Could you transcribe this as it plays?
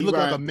You look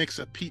like a mix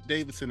of Pete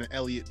Davidson and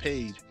Elliot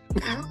Page.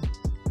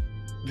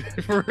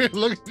 For real,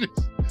 look at this.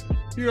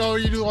 You know,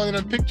 you do one of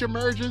them picture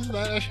merges.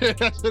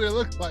 That's what it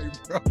looks like,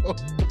 bro.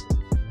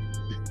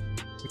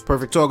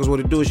 Perfect Talk is what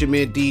it do. It's your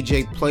man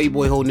DJ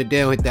Playboy holding it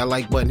down. Hit that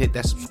like button, hit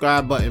that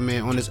subscribe button,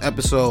 man. On this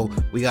episode,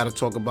 we got to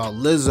talk about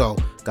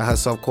Lizzo. Got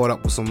herself caught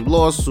up with some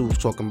lawsuits,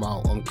 talking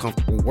about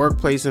uncomfortable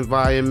workplace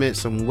environment,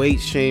 some weight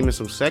shaming,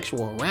 some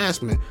sexual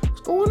harassment.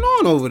 What's going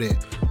on over there?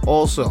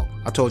 Also,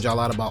 I told y'all a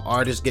lot about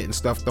artists getting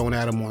stuff thrown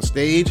at them on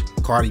stage.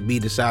 Cardi B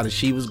decided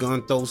she was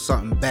going to throw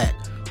something back.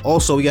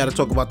 Also, we got to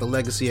talk about the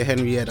legacy of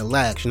Henrietta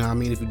Lacks. You know what I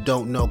mean? If you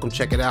don't know, come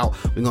check it out.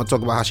 We're going to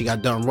talk about how she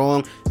got done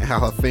wrong and how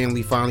her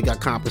family finally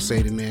got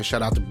compensated, man.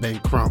 Shout out to Ben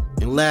Crump.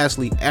 And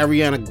lastly,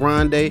 Ariana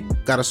Grande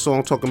got a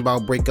song talking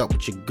about break up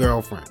with your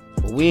girlfriend.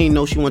 But we ain't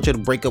know she wants you to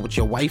break up with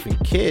your wife and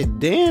kid.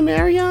 Damn,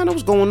 Ariana,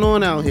 what's going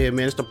on out here,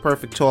 man? It's the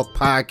Perfect Talk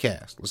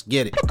Podcast. Let's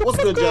get it. What's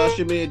good, Josh?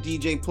 Your man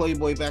DJ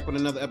Playboy back with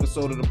another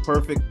episode of the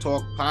Perfect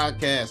Talk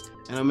Podcast.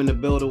 And I'm in the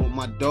building with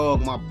my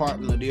dog, my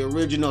partner, the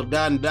original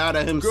Don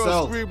Dada himself.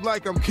 Girl, scream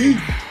like I'm Keith.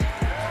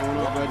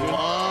 What's going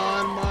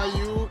on, my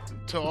youth?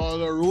 To all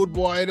the rude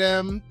boy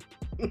them.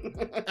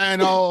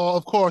 And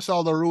of course,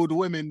 all the rude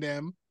women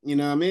them. You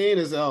know what I mean?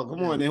 It's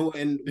come on,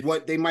 and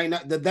what they might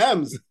not, the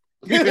thems.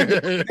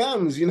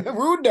 Thems, you know,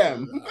 rude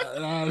them.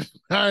 I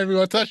ain't even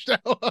gonna touch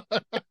that one.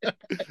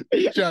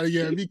 Trying to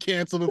get me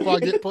canceled before I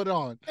get put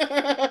on.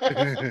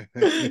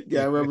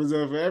 Gotta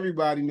represent for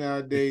everybody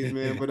nowadays,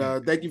 man.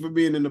 But thank you for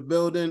being in the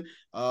building.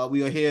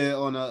 We are here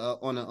on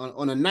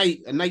a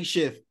night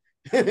shift.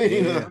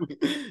 You know,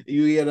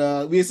 we had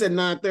said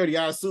 9:30.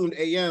 I assumed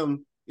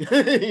AM. You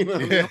know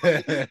what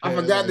I mean? I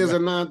forgot there's a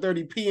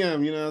 9:30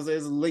 PM. You know what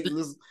I'm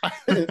saying?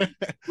 It's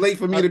late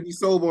for me to be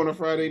sober on a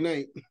Friday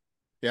night.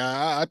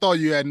 Yeah, I thought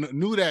you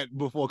knew that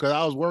before because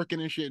I was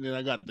working and shit, and then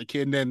I got the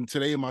kid. And then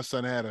today my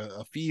son had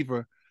a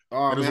fever.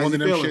 Oh, it was man, one of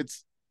them feeling?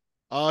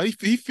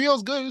 Shits. He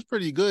feels good. It's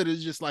pretty good.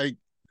 It's just like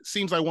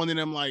seems like one of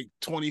them like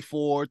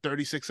 24,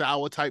 36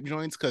 hour type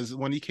joints. Because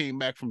when he came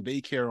back from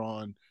daycare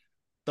on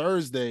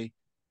Thursday,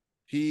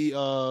 he had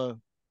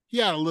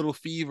a little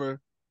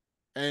fever.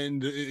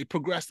 And it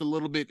progressed a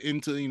little bit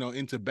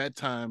into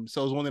bedtime.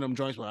 So it was one of them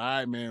joints where, all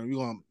right, man, we're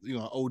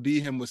gonna OD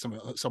him with some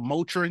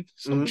Motrin,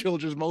 some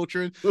children's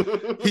Motrin.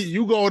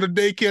 You go to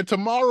daycare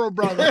tomorrow,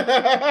 brother.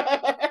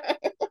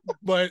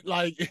 But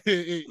like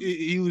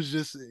he was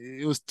just,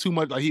 it was too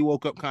much. Like he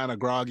woke up kind of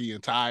groggy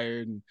and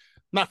tired, and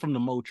not from the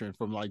Motrin,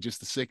 from like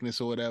just the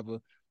sickness or whatever.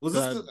 Was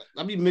this?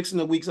 I be mixing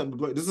the weeks up.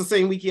 This is the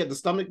same week he had the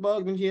stomach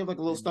bug. Didn't he have like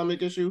a little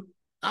stomach issue?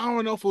 I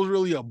don't know if it was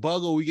really a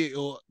bug or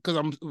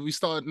we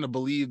starting to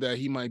believe that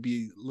he might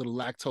be a little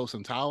lactose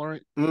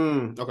intolerant.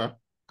 Okay.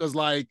 Because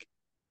like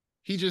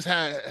he just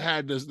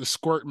had the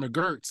squirt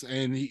McGurts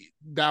and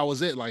that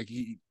was it. Like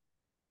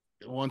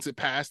once it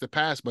passed,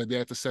 but they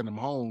had to send him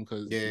home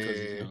because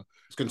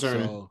it's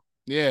concerning. So,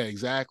 yeah,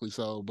 exactly.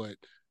 So, but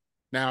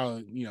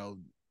now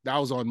that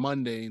was on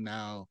Monday.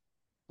 Now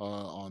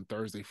on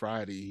Thursday,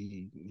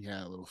 Friday, he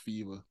had a little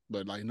fever,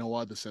 but like no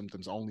other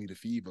symptoms, only the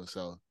fever.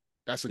 So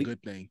that's a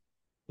good thing.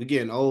 We're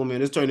getting old, man.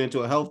 This turned into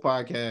a health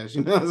podcast.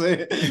 You know what I'm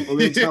saying?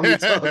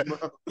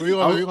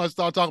 We're gonna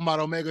start talking about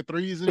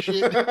omega-3s and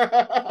shit.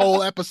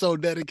 Whole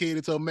episode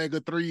dedicated to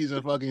omega-3s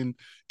and fucking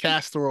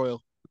castor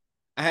oil.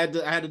 I had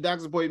the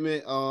doctor's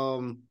appointment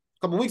a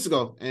couple weeks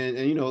ago,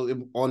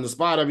 and on the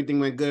spot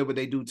everything went good, but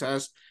they do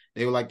tests.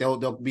 They were like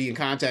they'll be in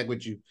contact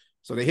with you,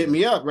 so they hit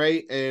me up,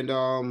 right? And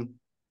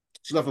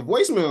she left a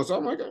voicemail, so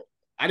I'm like,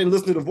 I didn't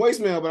listen to the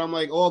voicemail, but I'm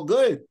like, all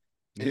good.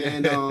 And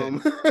she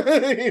left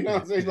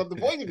the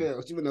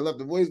voicemail. She wouldn't have left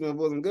the voicemail, it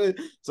wasn't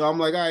good. So I'm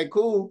like, all right,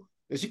 cool.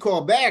 And she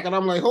called back, and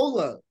I'm like, hold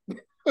up.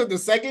 The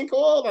second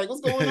call, like,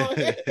 what's going on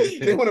here?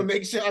 They want to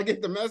make sure I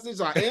get the message.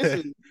 So I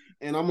answered,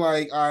 and I'm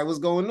like, all right, what's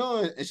going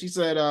on? And she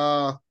said,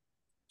 what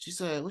she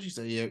said?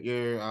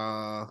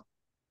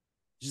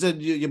 She said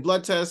your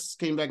blood tests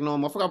came back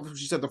normal. I forgot what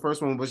she said the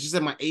first one, but she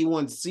said my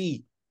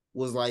A1C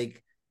was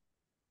like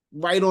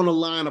right on the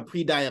line of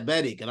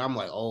pre-diabetic. And I'm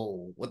like,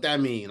 oh, what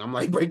that mean? I'm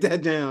like, break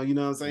that down. You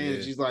know what I'm saying?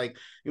 Yeah. She's like,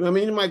 you know what I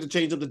mean? You might have to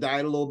change up the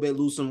diet a little bit,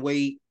 lose some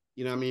weight.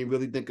 You know what I mean?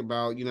 Really think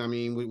about, you know what I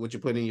mean, what you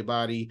put in your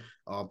body,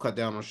 cut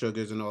down on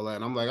sugars and all that.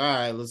 And I'm like, all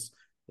right,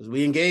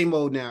 we in game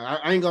mode now.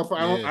 I ain't gonna,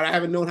 I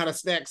haven't known how to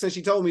snack since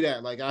she told me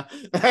that. Like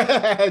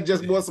I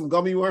just bought some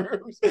gummy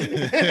worms.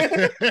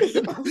 I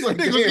was like,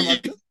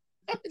 damn,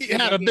 he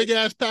had a big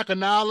ass pack of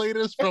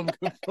annihilators from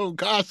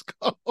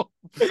Costco.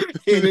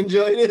 Can't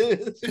enjoy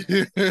this.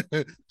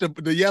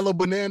 the yellow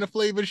banana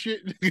flavor shit.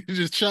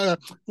 Just trying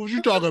to, what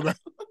you talking about?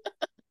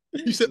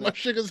 You said my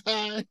sugar's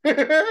high.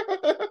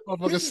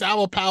 Motherfucking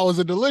sour powers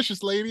are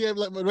delicious, lady.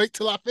 Wait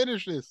till I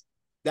finish this.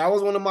 That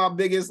was one of my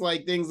biggest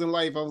things in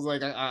life. I was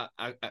like,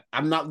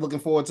 I'm not looking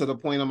forward to the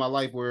point of my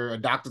life where a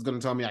doctor's gonna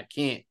tell me I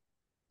can't.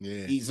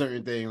 eat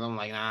certain things. I'm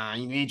like, nah,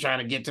 you ain't trying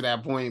to get to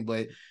that point,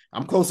 but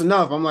I'm close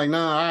enough. I'm like,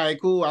 nah, all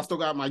right, cool. I still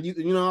got my youth,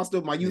 I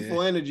still have my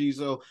youthful energy.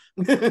 So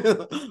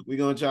we're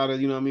gonna try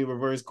to,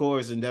 reverse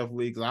course and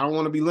definitely because I don't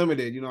want to be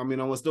limited.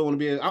 I still want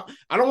to be.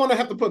 I don't want to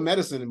have to put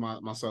medicine in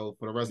myself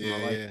for the rest of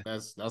my life. Yeah.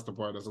 That's the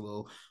part that's a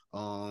little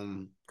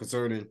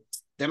concerning.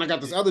 Then I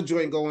got this other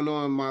joint going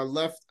on. My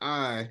left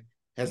eye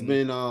has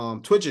been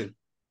twitching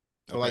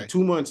for like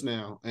 2 months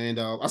now. And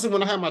I said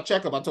when I had my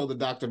checkup, I told the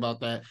doctor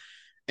about that.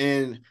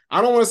 And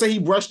I don't want to say he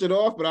brushed it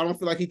off, but I don't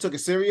feel like he took it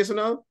serious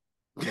enough.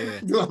 Yeah.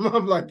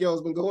 I'm like, yo,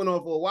 it's been going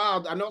on for a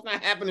while. I know it's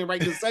not happening right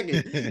this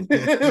second.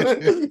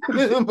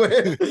 But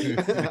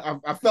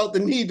I felt the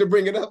need to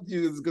bring it up to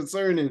you. It's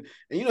concerning.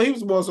 And, he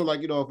was more so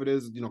like, if it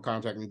is,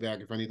 contact me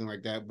back, if anything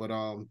like that. But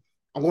I'm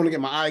going to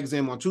get my eye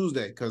exam on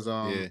Tuesday because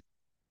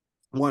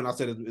one, I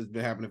said it's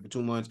been happening for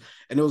 2 months.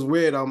 And it was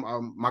weird.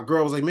 My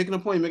girl was like, make an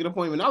appointment.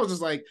 And I was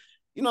just like,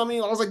 I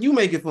was like, you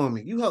make it for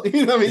me. You help.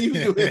 You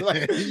do it.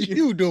 Like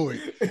you do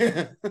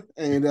it.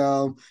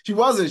 And she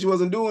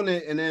wasn't doing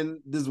it. And then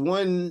this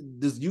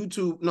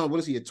YouTube, no, what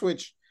is he? A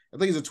Twitch. I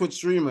think he's a Twitch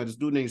streamer. This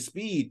dude named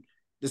Speed.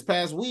 This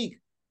past week,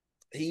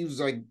 he was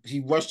like, he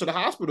rushed to the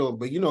hospital.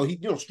 But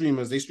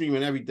streamers, they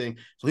streaming everything.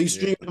 So he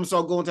streamed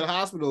himself going to the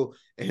hospital,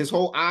 and his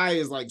whole eye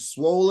is like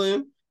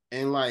swollen.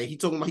 And like he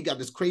told me he got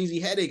this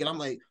crazy headache, and I'm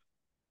like,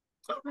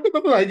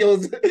 yo,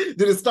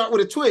 did it start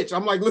with a twitch?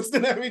 I'm like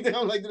listening to everything.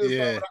 I'm like, did it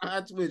start with a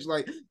hot twitch?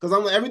 Like, because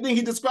I'm like everything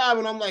he described,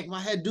 and I'm like, my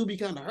head do be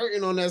kind of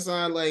hurting on that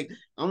side. Like,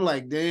 I'm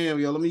like,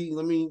 damn, yo, let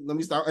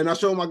me stop. And I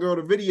showed my girl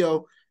the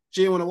video.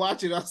 She didn't want to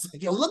watch it. I was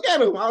like, yo, look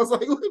at him. I was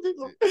like, look at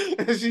him.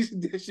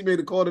 And she made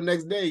a call the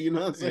next day. You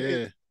know what I'm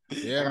saying?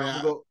 Yeah, man.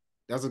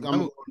 I'm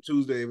going on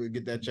Tuesday. We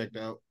get that checked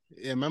out.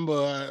 Yeah, remember?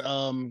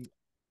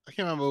 I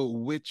can't remember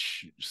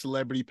which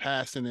celebrity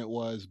passing it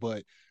was,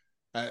 but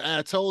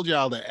I told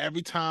y'all that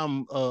every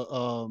time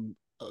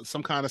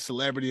some kind of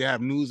celebrity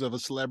have news of a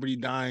celebrity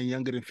dying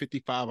younger than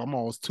 55, I'm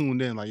always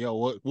tuned in. Like, yo,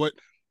 what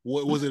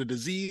was it a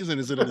disease,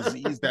 and is it a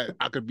disease that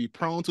I could be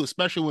prone to,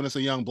 especially when it's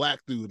a young black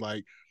dude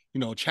like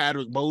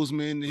Chadwick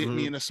Boseman hit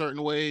me in a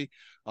certain way.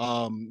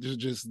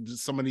 Just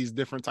some of these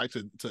different types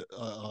of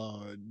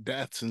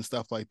deaths and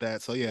stuff like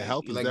that. So yeah,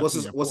 health is like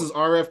definitely what's his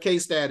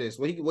RFK status?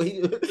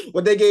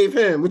 What they gave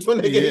him? Which one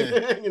they gave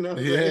him?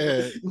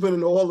 Put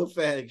in all the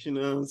facts. You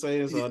know what I'm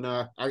saying? So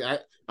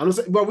I'm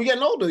saying, but we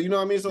getting older. You know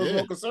what I mean? So it's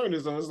more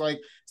concerning. So it's like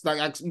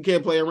you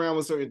can't play around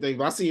with certain things.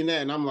 But I seen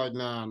that, and I'm like,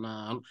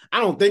 nah.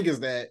 I don't think it's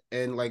that.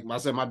 And like I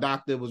said, my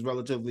doctor was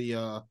relatively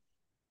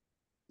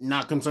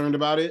not concerned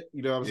about it.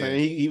 You know what I'm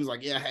saying? He was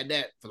like, yeah, I had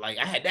that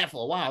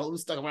for a while. It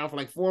was stuck around for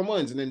like 4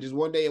 months, and then just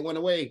one day it went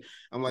away.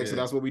 I'm like, so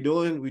that's what we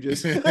doing? We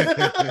just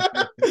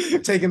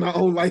taking our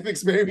own life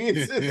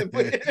experiences.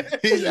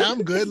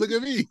 I'm good. Look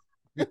at me.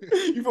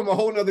 You from a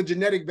whole nother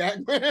genetic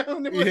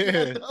background.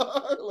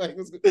 Like,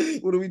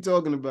 what are we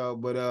talking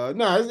about? But I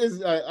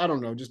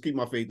don't know. Just keep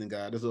my faith in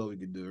God. That's all we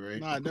can do,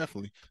 right? Nah,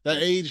 definitely. That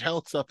age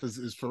health stuff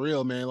is for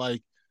real, man.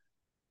 Like,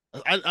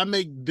 I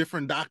make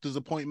different doctor's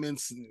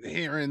appointments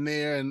here and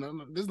there,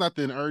 and there's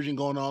nothing urgent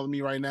going on with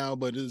me right now,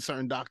 but there's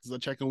certain doctors I'm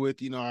checking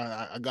with.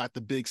 I got the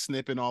big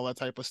snip and all that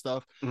type of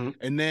stuff.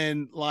 And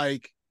then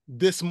like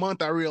this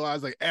month, I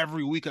realized like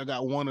every week I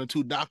got 1 or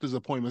 2 doctor's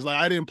appointments. Like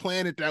I didn't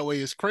plan it that way.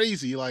 It's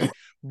crazy. Like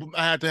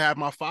I had to have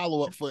my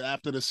follow-up for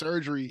after the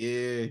surgery.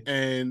 Yeah.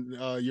 And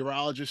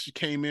urologist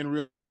came in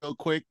real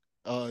quick.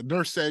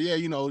 Nurse said,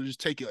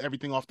 just take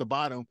everything off the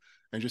bottom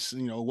and just,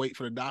 wait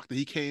for the doctor.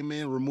 He came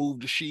in,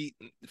 removed the sheet,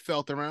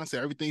 felt around,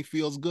 said, everything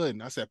feels good.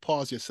 And I said,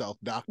 pause yourself,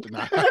 doctor.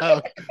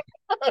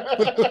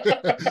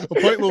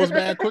 Appointment was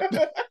bad quick.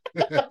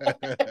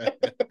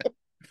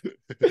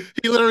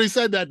 He literally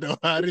said that, though.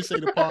 I didn't say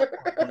the part.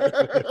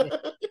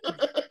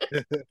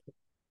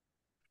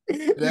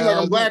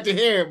 I'm glad to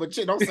hear it, but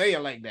shit, don't say it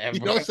like that. You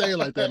don't say it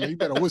like that, man. You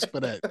better whisper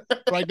that.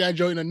 Write that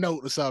joint in a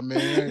note or something,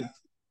 man.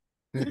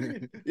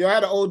 Yo, I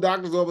had an old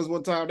doctor's office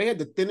one time. They had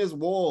the thinnest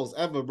walls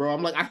ever, bro.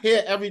 I'm like, I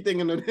hear everything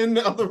in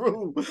the other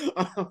room.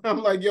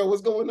 I'm like, yo,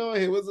 what's going on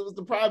here? What's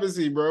the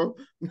privacy, bro?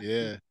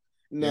 Yeah.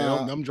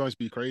 Yeah, them joints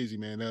be crazy,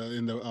 man.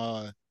 In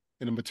the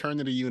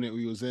maternity unit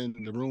we was in,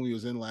 the room we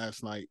was in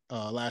last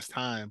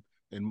time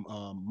in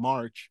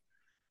March,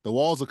 the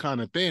walls are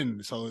kind of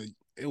thin, so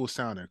it was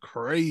sounding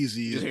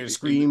crazy. You hear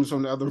screams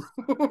from the other room.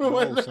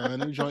 No, son,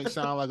 them joints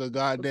sound like a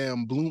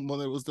goddamn Bloom.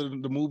 Well, it was the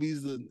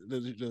movies,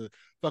 the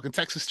fucking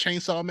Texas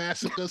Chainsaw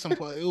Massacre.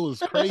 It was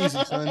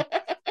crazy, son.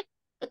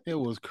 It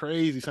was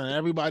crazy, son.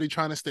 Everybody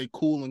trying to stay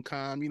cool and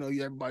calm.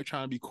 Everybody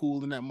trying to be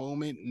cool in that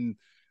moment, and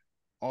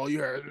all you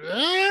heard.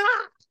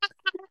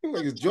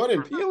 Like, is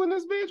Jordan Peele in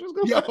this bitch? What's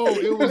going on?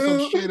 Yo, it was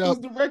some shit up.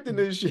 Who's directing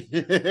this shit?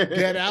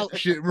 Get out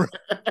shit, bro.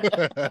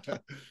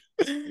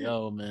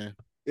 Yo, man.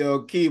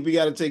 Yo, Keith, we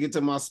got to take it to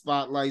my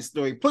spotlight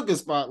story. Put the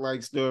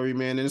spotlight story,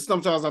 man. And it's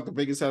sometimes not the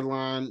biggest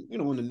headline,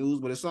 in the news,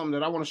 but it's something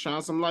that I want to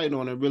shine some light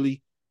on and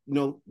really,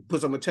 put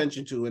some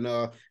attention to.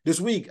 And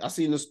this week, I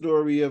seen the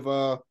story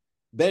of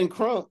Ben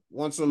Crump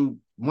wants some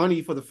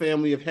money for the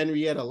family of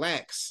Henrietta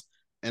Lacks.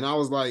 And I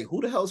was like,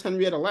 who the hell's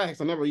Henrietta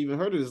Lacks? I never even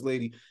heard of this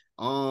lady.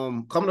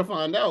 Coming to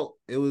find out,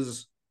 it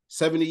was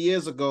 70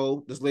 years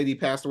ago. This lady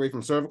passed away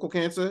from cervical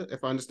cancer,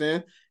 if I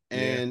understand,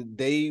 and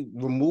they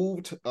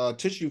removed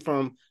tissue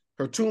from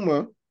her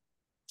tumor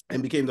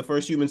and became the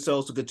first human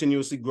cells to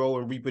continuously grow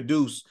and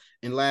reproduce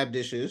in lab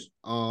dishes.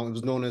 It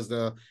was known as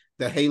the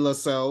HeLa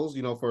cells,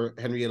 for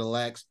Henrietta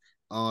Lacks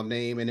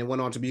name, and it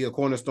went on to be a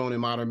cornerstone in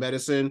modern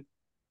medicine.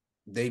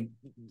 They,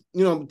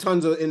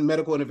 tons of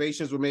medical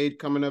innovations were made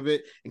coming of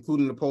it,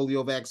 including the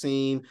polio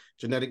vaccine,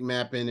 genetic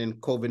mapping, and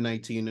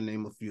COVID-19, to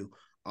name a few.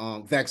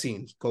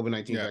 Vaccines,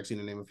 COVID-19 vaccine,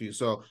 to name a few.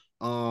 So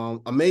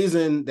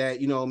amazing that,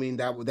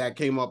 that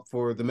came up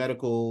for the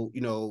medical,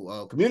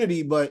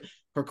 community, but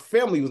her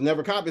family was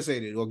never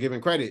compensated or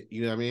given credit,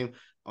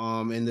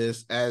 in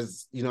this,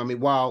 as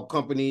while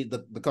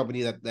the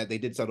company that they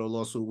did settle a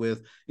lawsuit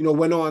with,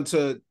 went on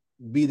to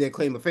be their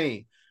claim of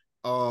fame.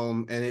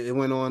 And it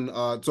went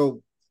on,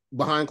 so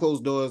behind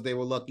closed doors, they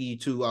were lucky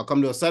to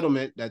come to a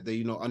settlement that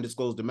the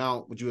undisclosed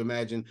amount, which you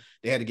imagine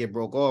they had to get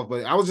broke off.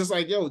 But I was just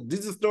like, yo,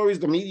 these are stories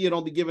the media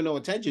don't be giving no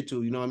attention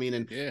to,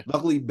 And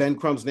luckily Ben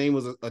Crump's name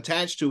was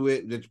attached to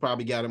it, which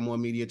probably got him more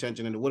media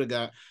attention than it would have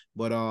got.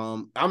 But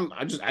I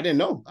didn't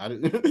know. I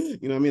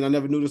didn't, I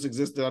never knew this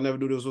existed. I never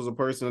knew this was a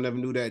person. I never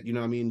knew that,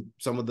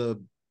 some of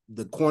the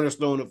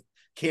cornerstone of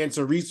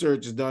cancer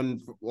research is done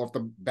off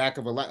the back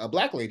of a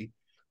black lady.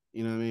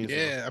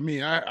 Yeah, so.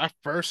 I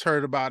first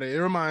heard about it. It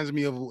reminds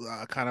me of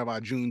kind of our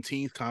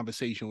Juneteenth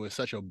conversation, where it's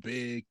such a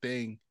big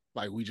thing.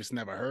 Like, we just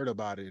never heard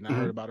about it. And I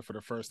heard about it for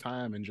the first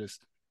time, and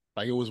just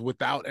like, it was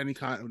without any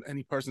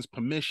person's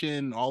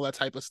permission, all that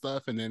type of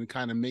stuff. And then it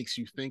kind of makes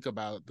you think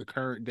about the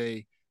current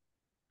day,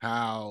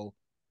 how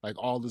like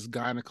all this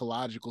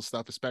gynecological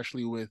stuff,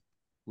 especially with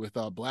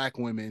black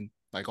women,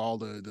 like all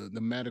the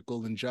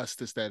medical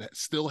injustice that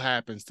still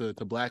happens to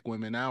black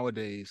women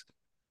nowadays.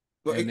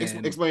 Well,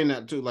 explain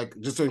that too, like,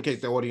 just in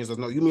case the audience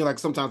doesn't know. You mean like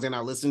sometimes they're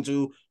not listened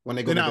to when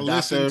they go to the doctor?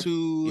 Listened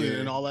to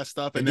and all that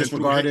stuff, and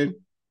disregarded.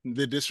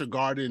 They're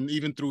disregarded, and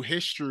even through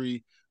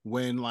history,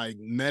 when like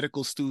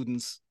medical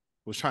students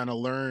was trying to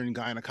learn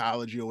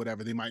gynecology or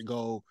whatever, they might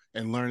go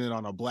and learn it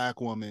on a black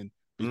woman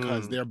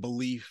because their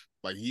belief,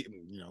 like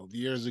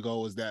years ago,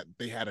 was that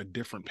they had a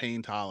different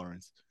pain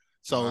tolerance.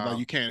 So like,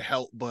 you can't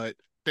help but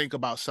think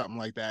about something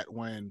like that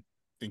when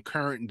in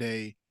current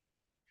day,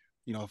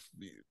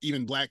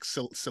 even black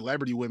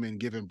celebrity women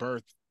giving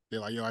birth, they're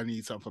like, yo, I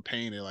need something for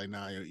pain. They're like,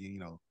 nah, you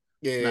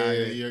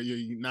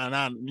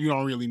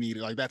don't really need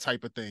it, like that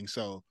type of thing.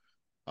 So,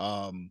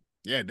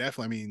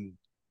 definitely.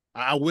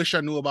 I wish I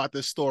knew about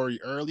this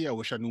story earlier. I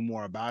wish I knew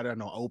more about it. I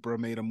know Oprah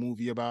made a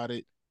movie about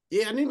it.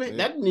 Yeah, that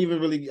didn't even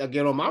really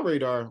get on my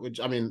radar.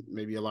 Which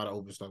maybe a lot of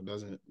Oprah stuff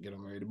doesn't get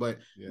on my radar, but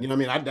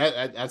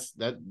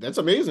that's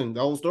amazing. The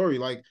whole story,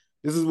 like,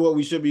 this is what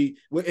we should be,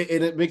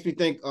 and it makes me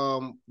think.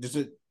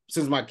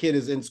 Since my kid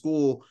is in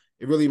school,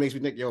 it really makes me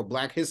think,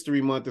 Black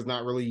History Month is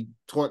not really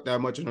taught that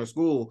much in her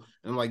school.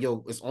 And I'm like,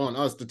 it's on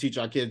us to teach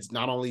our kids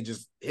not only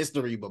just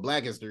history, but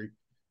Black history.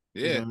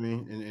 Yeah.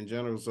 In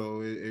general.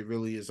 So it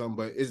really is something.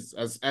 But it's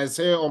as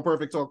here on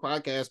Perfect Talk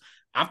Podcast,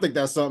 I think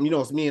that's something,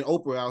 it's me and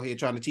Oprah out here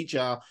trying to teach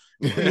y'all,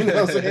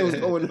 what's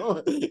going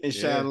on and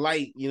shine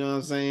light,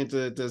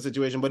 to the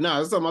situation. But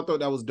it's something I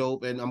thought that was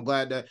dope. And I'm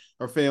glad that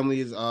her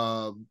family is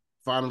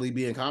finally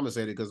being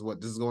compensated, because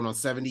this is going on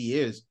 70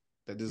 years.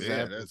 That this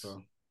happened. So.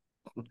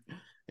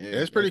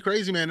 It's pretty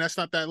crazy, man. That's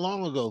not that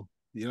long ago.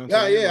 Yeah.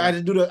 I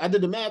did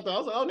the math. I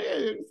was like, oh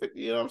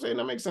yeah, what I'm saying?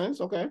 That makes sense.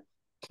 Okay.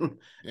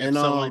 And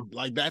so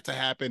like that to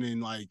happen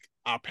in like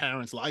our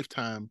parents'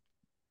 lifetime,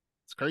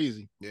 it's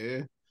crazy.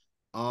 Yeah.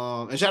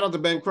 And shout out to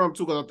Ben Crump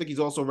too, because I think he's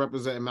also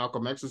representing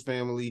Malcolm X's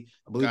family.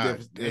 I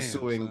believe they're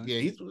suing. Son.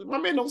 Yeah, my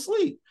man don't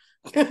sleep.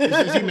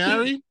 Is he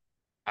married?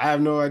 I have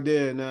no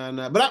idea.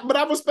 Nah. But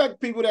I respect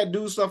people that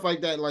do stuff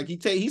like that. Like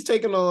he's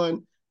taking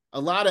on a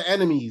lot of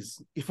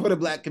enemies for the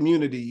Black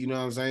community, you know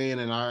what I'm saying?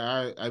 And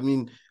I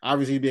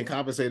obviously being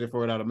compensated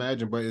for it, I'd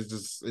imagine, but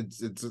it's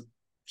a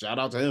shout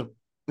out to him.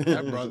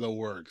 That brother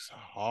works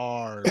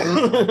hard.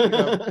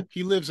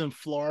 He lives in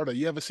Florida.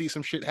 You ever see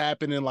some shit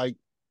happen in like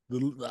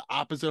the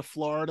opposite of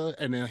Florida,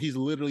 and then he's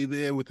literally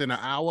there within an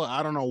hour?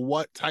 I don't know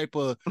what type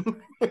of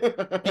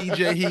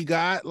PJ he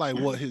got. Like,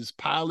 what his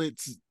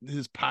pilot's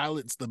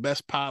the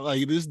best pilot.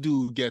 Like, this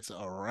dude gets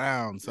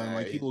around, son.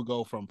 Like, people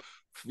go from,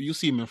 you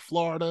see him in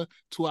Florida,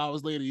 2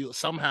 hours later, you'll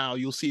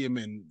see him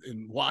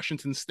in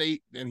Washington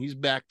State, and he's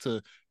back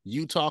to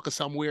Utah because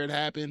something weird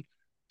happened.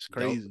 It's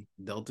crazy.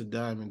 Delta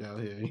Diamond out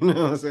here, you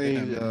know what I'm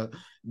saying?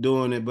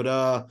 Doing it.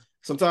 But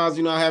sometimes,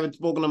 I haven't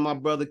spoken to my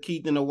brother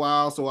Keith in a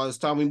while, so it's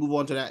time we move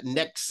on to that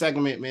next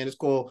segment, man. It's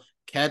called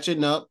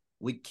Catching Up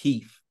with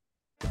Keith.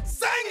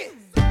 Sing it!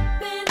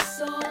 Been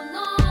so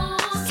long.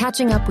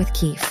 Catching Up with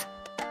Keith.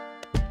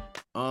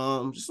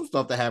 Just some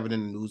stuff that happened in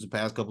the news the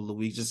past couple of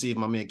weeks. Just see if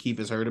my man Keith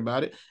has heard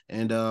about it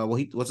and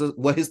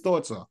what his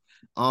thoughts are.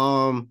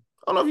 I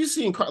don't know if you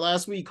seen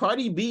last week,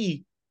 Cardi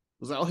B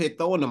was out here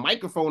throwing the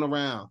microphone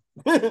around.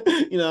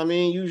 You know what I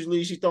mean?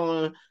 Usually she's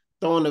throwing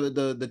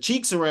the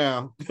cheeks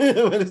around.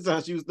 This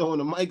time she was throwing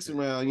the mics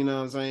around, you know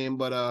what I'm saying?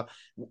 But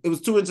it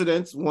was two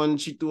incidents. One,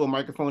 she threw a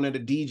microphone at a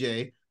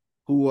DJ,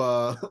 who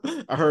I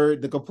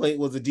heard the complaint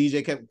was the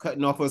DJ kept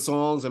cutting off her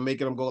songs and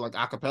making them go like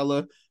a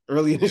cappella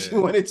earlier than she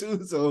wanted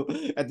to. So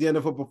at the end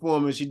of her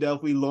performance, she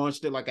definitely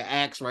launched it like an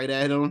axe right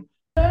at him.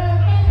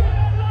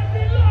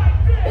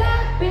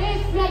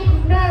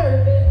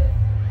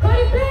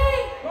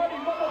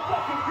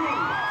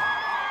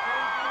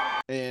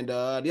 And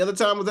the other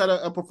time was at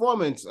a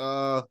performance.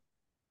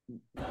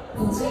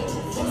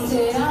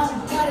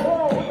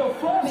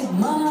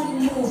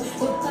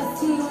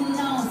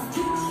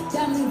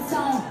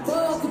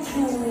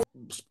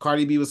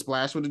 Cardi B was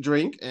splashed with a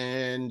drink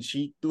and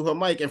she threw her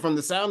mic, and from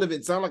the sound of it,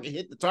 it sounded like it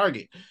hit the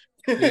target.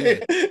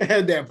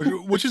 Yeah.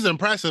 Which is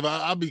impressive.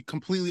 I'll be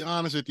completely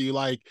honest with you.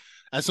 Like,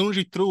 as soon as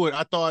she threw it,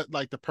 I thought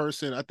like the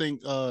person, I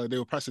think they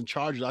were pressing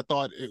charges. I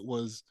thought it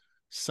was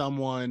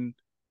someone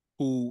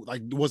who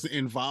like wasn't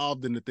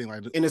involved in the thing.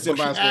 Like, innocent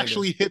she bystander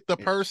actually hit the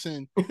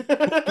person who threw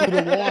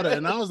the water.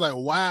 And I was like,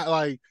 wow,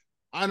 like,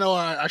 I know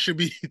I should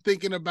be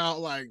thinking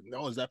about like,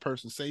 oh, is that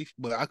person safe?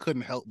 But I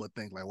couldn't help but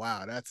think like,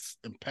 wow, that's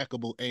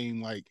impeccable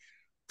aim. Like,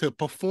 to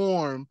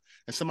perform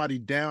and somebody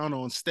down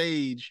on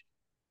stage,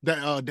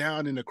 that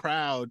down in the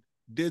crowd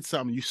did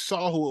something. You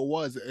saw who it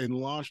was and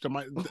launched a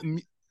mic,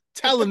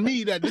 telling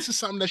me that this is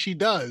something that she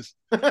does.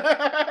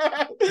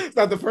 It's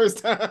not the first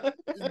time.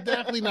 It's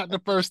definitely not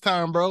the first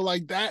time, bro.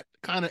 Like, that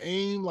kind of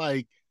aim,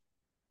 like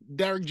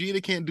Derek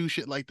Jeter can't do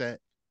shit like that.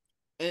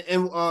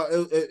 And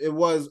it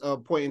was a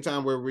point in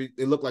time where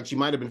it looked like she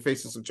might have been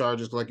facing some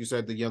charges. Like you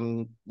said, the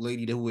young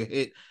lady who was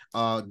hit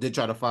did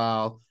try to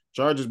file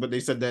charges, but they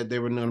said that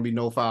there were going to be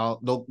no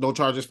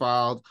charges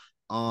filed.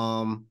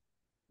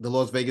 The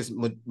Las Vegas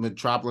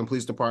Metropolitan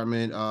Police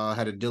Department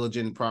had a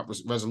diligent and proper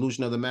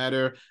resolution of the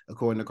matter,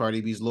 according to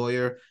Cardi B's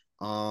lawyer.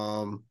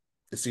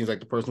 It seems like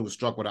the person who was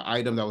struck with an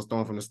item that was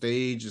thrown from the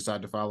stage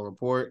decided to file a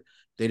report.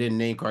 They didn't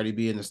name Cardi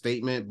B in the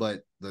statement,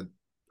 but the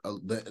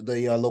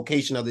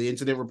location of the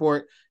incident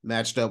report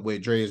matched up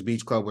with Drea's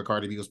Beach Club where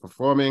Cardi B was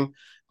performing.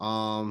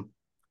 The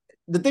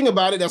thing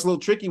about it that's a little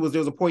tricky was there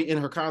was a point in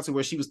her concert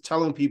where she was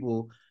telling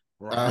people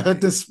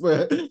to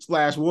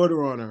splash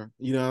water on her.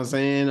 You know what I'm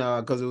saying?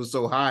 Because it was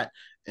so hot.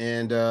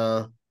 And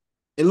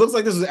it looks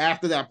like this was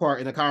after that part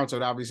in the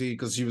concert, obviously,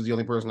 because she was the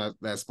only person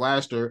that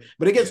splashed her.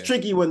 But it gets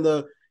tricky when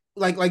the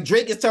like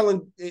Drake is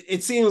telling.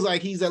 It seems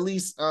like he's at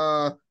least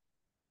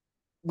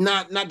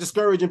not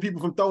discouraging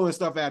people from throwing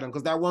stuff at him,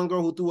 because that one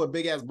girl who threw a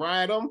big ass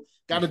bra at him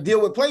got to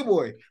deal with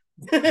Playboy.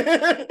 You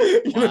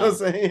know what I'm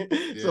saying?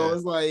 Yeah. So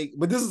it's like,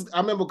 but this is,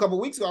 I remember a couple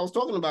of weeks ago I was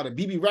talking about it.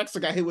 BB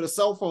Rexha got hit with a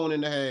cell phone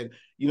in the head.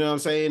 You know what I'm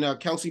saying?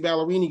 Kelsey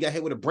Ballerini got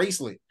hit with a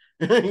bracelet.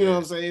 You know what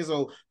I'm saying?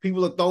 So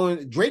people are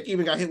throwing. Drake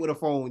even got hit with a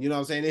phone. You know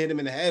what I'm saying? They hit him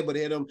in the head, but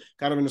it hit him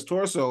kind of in his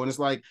torso. And it's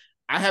like,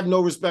 I have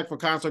no respect for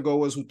concert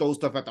goers who throw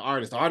stuff at the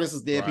artist. The artist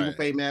is there. Right. People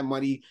pay mad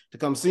money to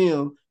come see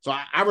him. So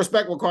I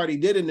respect what Cardi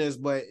did in this,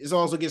 but it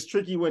also gets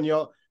tricky when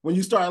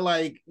you start,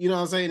 like, you know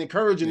what I'm saying,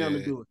 encouraging them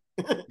to do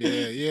it.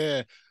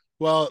 Yeah.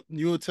 Well,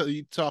 you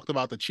talked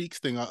about the cheeks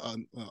thing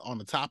on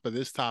the top of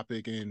this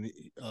topic, and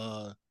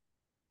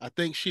I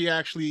think she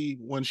actually,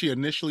 when she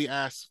initially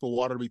asked for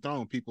water to be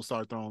thrown, people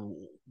started throwing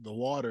the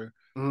water,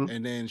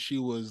 and then she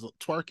was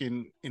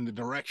twerking in the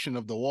direction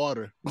of the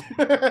water.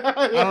 I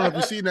don't know if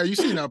you've seen that.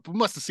 You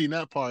must have seen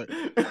that part.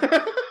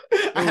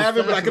 I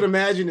haven't, but I can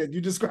imagine it.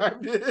 You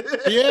described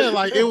it. Yeah,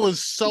 like, it was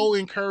so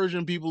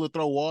encouraging people to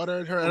throw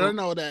water at her. And I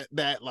know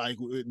that like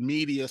with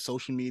media,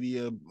 social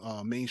media,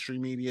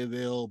 mainstream media,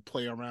 they'll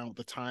play around with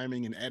the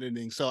timing and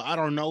editing. So I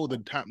don't know the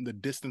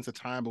distance of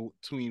time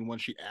between when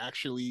she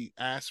actually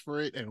asked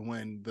for it and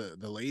when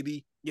the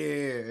lady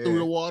threw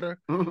the water.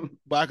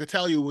 But I could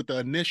tell you with the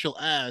initial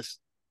ask,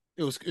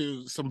 it was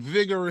some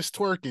vigorous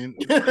twerking.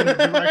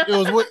 Like, it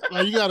was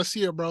like, you got to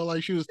see it, bro.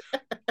 Like, she was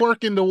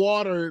twerking the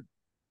water.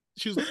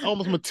 She was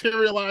almost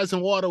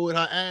materializing water with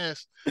her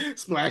ass.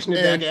 Splashing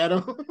it back at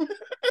him.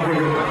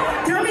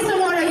 Throw me some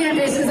water again,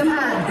 bitch, because I'm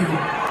hot.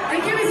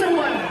 And give me some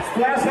water.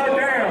 Splash her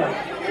down.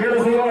 Give her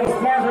some water.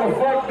 Splash her the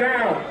fuck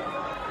down.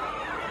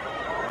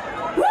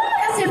 Woo,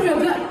 that shit feel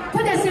good.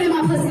 Put that shit in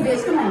my pussy,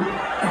 bitch. Come on.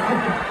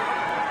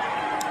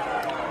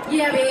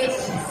 Yeah, bitch.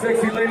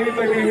 Sexy lady,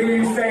 let me hear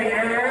you say,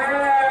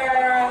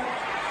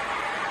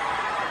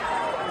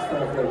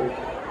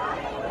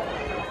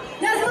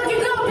 That's looking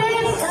good,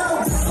 bitch.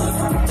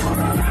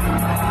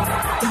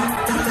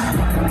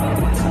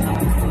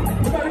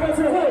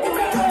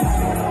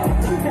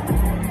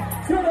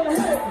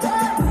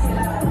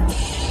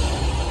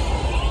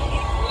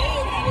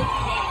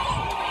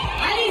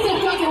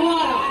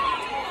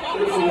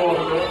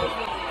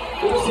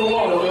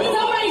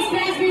 Somebody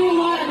smash me with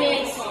water,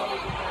 bitch.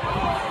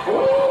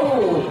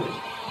 Oh,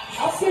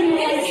 I see you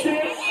like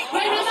shit.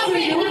 Wait,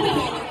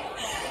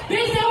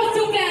 bitch, that was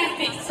too fast,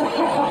 bitch.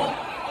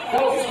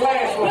 That was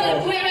flash.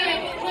 Wait,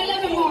 a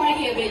little bit more right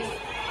here, bitch.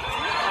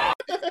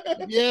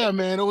 Yeah,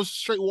 man, it was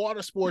straight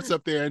water sports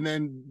up there. And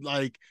then,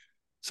 like,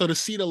 so to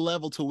see the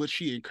level to which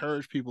she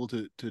encouraged people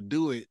to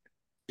do it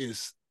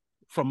is,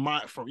 from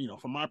my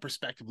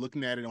perspective,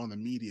 looking at it on the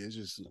media, is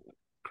just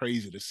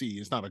crazy to see.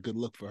 It's not a good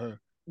look for her.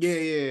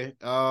 Yeah.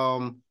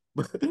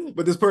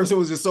 but this person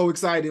was just so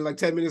excited. Like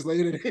 10 minutes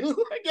later, they was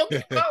like, "Yo,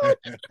 keep going,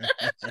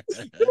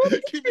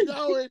 keep it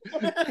going."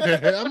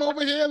 I'm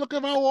over here. Look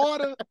at my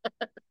water.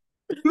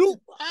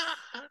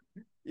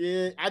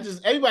 Yeah,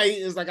 everybody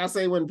is like I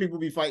say when people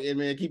be fighting,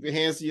 man. Keep your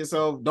hands to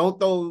yourself. Don't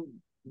throw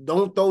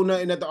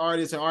nothing at the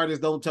artist, and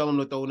artists don't tell them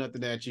to throw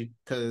nothing at you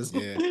because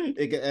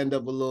it can end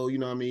up a little, you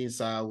know what I mean,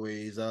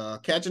 sideways.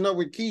 Catching up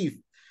with Keith,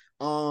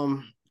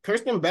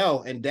 Kristen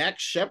Bell and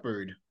Dax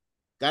Shepard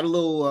got a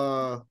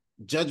little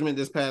judgment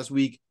this past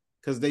week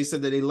because they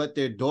said that they let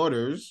their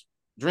daughters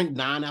drink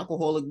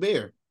non-alcoholic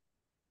beer.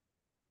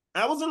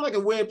 I was in like a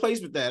weird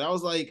place with that. I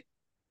was like,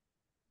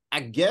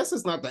 I guess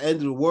it's not the end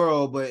of the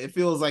world, but it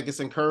feels like it's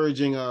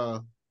encouraging. I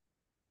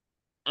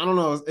don't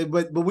know,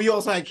 but we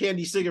also had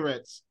candy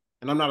cigarettes,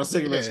 and I'm not a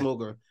cigarette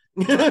smoker.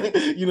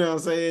 You know what I'm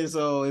saying?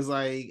 So it's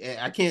like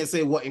I can't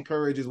say what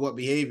encourages what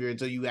behavior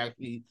until you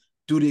actually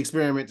do the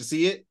experiment to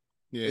see it.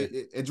 Yeah,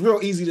 it's real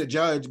easy to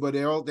judge, but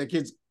their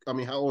kids. I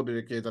mean, how old are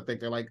the kids? I think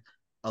they're like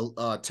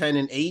 10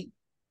 and 8.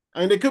 I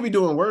mean, they could be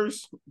doing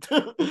worse.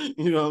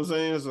 You know what I'm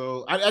saying?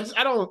 So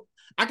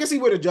I can see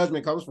where the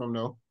judgment comes from,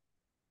 though.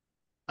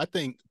 I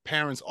think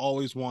parents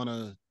always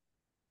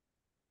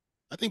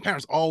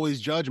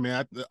judge,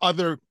 man.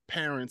 Other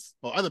parents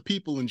or other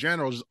people in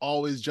general just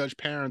always judge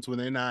parents when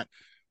they're not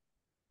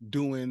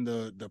doing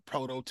the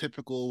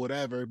prototypical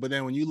whatever. But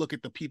then when you look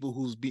at the people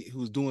who's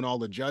doing all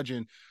the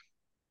judging,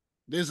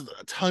 there's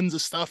tons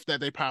of stuff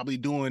that they probably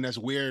doing that's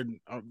weird,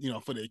 you know,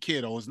 for their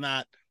kid, or it's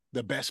not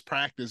the best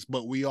practice,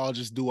 but we all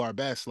just do our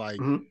best. Like,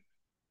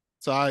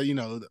 so I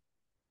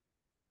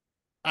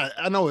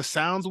know it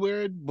sounds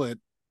weird, but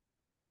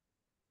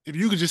if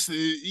you could just,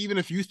 even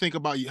if you think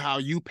about how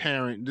you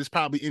parent, there's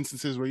probably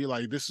instances where you're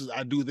like,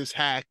 I do this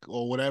hack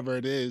or whatever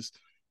it is.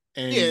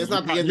 And yeah, it's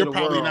not the end of the world.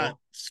 You're probably not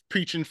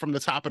preaching from the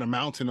top of the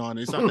mountain on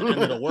it. It's not the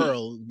end of the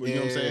world. You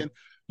know what I'm saying?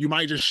 You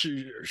might just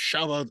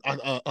shove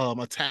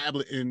a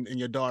tablet in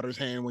your daughter's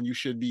hand when you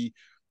should be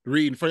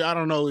reading. I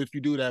don't know if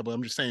you do that, but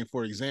I'm just saying,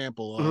 for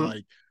example,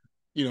 like,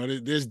 you know,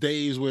 there's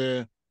days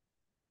where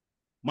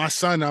my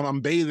son,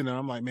 I'm bathing and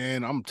I'm like,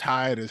 man, I'm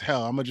tired as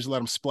hell. I'm gonna just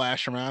let him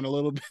splash around a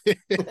little bit.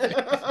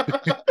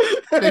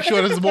 Make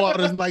sure this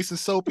water is nice and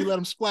soapy. Let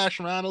him splash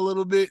around a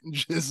little bit and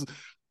just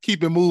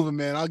keep it moving,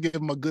 man. I'll give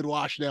him a good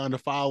wash down the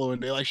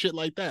following day, like shit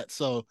like that.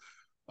 So,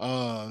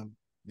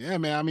 yeah,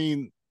 man. I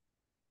mean,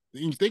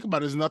 you think about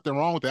it, there's nothing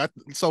wrong with that.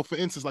 So, for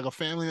instance, like a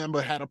family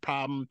member had a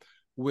problem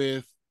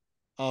with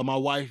my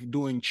wife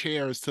doing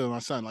cheers to my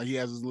son. Like he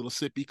has his little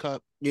sippy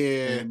cup.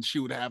 Yeah. And she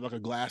would have like a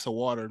glass of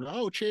water.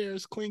 Oh,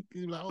 cheers, clink.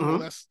 Like, oh,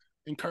 that's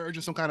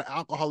encouraging some kind of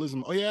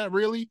alcoholism. Oh, yeah,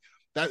 really?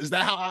 Is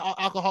that how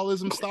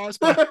alcoholism starts?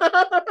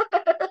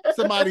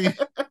 somebody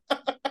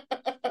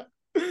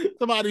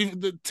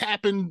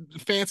tapping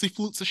fancy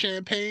flutes of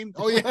champagne.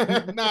 Oh,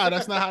 yeah. Nah,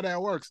 that's not how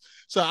that works.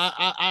 So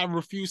I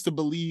refuse to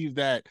believe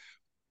that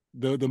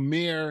the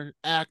mere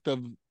act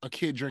of a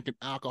kid drinking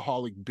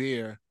alcoholic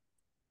beer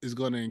is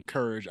going to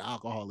encourage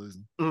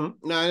alcoholism. No,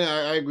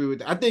 I agree with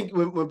that. I think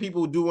when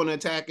people do want to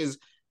attack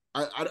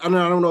I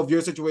don't know if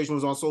your situation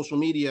was on social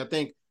media. I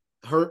think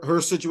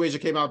her situation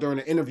came out during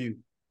an interview,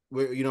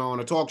 you know, on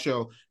a talk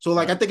show. So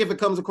like, I think if it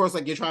comes across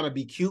like you're trying to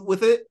be cute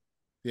with it,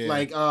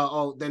 like,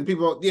 then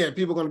people are going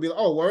to be like,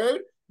 oh,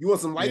 word? You want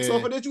some likes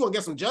off of this? You want to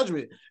get some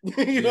judgment?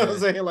 You know what I'm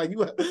saying? Like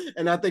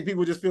and I think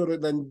people just feel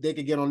that then they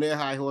could get on their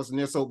high horse and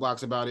their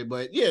soapbox about it.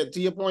 But yeah, to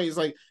your point, it's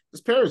like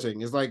it's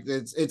parenting. It's like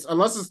it's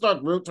unless it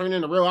starts turning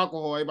into real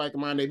alcohol, everybody can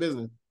mind their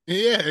business.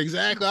 Yeah,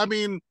 exactly. I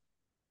mean,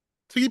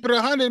 to keep it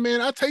 100, man,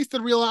 I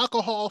tasted real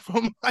alcohol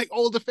from like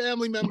older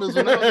family members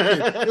when I was a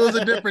kid. It was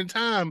a different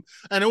time,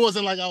 and it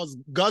wasn't like I was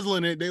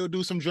guzzling it. They would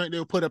do some drink. They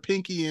would put a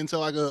pinky into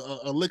like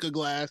a liquor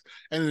glass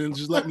and then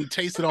just let me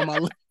taste it on my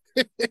lips.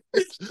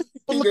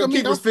 But look at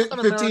me, I was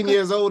 15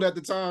 years old at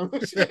the time.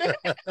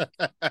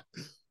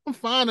 I'm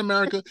fine,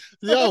 America.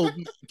 Yo,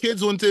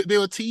 kids when they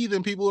were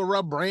teething, people would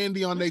rub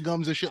brandy on their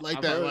gums and shit like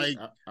that. Like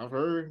I've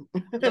heard.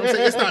 You know what I'm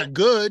saying? It's not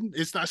good.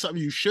 It's not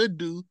something you should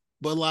do.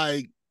 But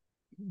like,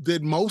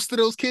 did most of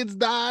those kids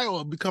die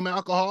or become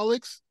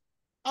alcoholics?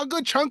 A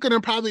good chunk of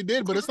them probably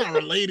did, but it's not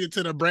related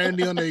to the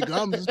brandy on their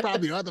gums. It's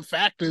probably other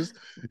factors.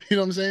 You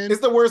know what I'm saying?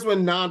 It's the worst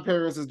when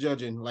non-parents is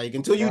judging. Like,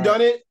 until you've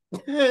done it,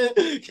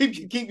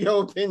 keep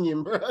your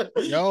opinion, bro.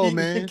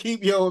 Man.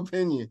 Keep your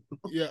opinion.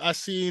 Yeah, I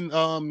seen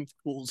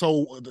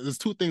so there's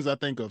two things I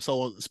think of.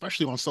 So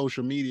especially on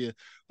social media,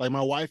 like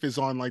my wife is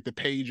on like the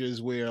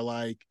pages where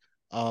like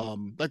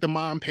the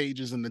mom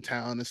pages in the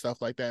town and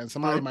stuff like that, and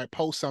somebody might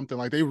post something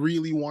like they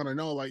really want to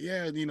know, like,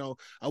 yeah, you know,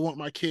 I want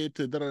my kid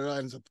to da-da-da,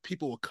 and so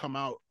people will come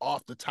out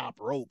off the top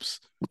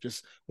ropes.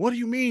 Just, what do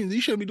you mean you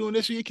shouldn't be doing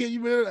this for your kid?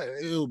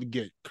 It'll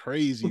get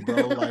crazy,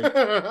 bro. Like,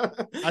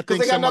 I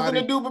think they got nothing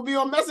to do but be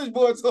on message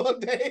boards all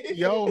day.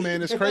 Yo,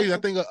 man, it's crazy. I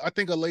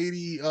think a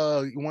lady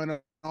went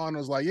on,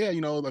 was like, yeah,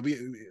 you know,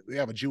 we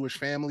have a Jewish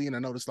family, and I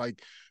noticed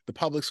like the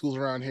public schools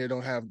around here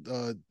don't have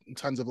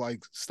tons of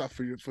like stuff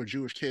for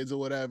Jewish kids or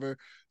whatever.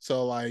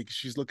 So like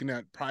she's looking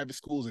at private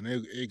schools, and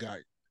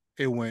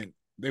it went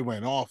they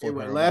went off They on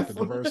went her about left. the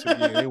diversity.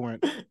 Yeah,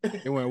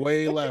 they went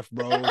way left,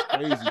 bro. It was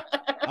crazy.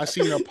 I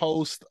seen a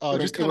post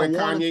just kind of when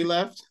warning. Kanye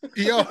left.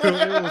 Yo,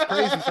 it was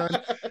crazy,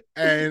 son.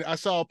 And I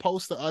saw a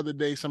post the other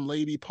day. Some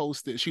lady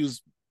posted. She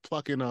was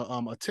plucking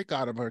a tick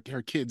out of her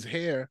kid's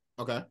hair.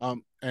 Okay.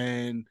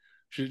 And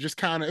she just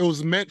kind of, it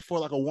was meant for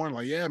like a warning,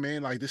 like, yeah,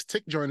 man, like this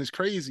tick joint is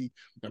crazy.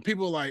 And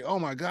people were like, oh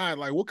my God,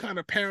 like what kind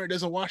of parent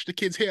doesn't wash the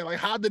kid's hair? Like,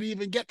 how did he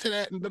even get to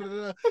that?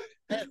 And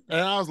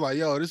I was like,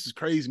 yo, this is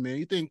crazy, man.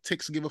 You think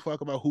ticks give a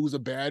fuck about who's a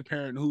bad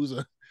parent and who's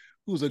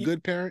a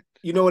good parent?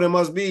 You know what it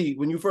must be?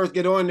 When you first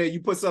get on there, you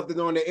put something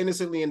on there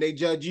innocently and they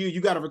judge you, you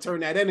got to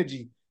return that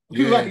energy.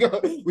 You like,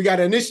 we got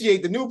to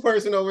initiate the new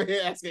person over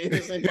here asking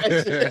innocent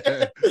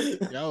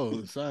questions.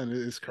 Yo, son,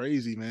 it's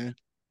crazy, man.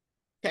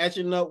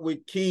 Catching up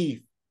with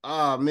Keith.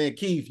 Ah, man,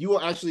 Keith,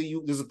 this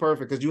is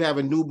perfect because you have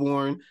a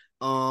newborn,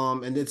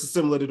 and it's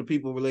similar to the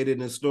people related in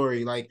the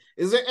story. Like,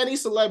 is there any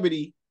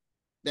celebrity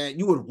that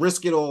you would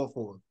risk it all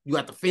for? You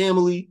got the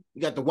family,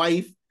 you got the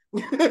wife.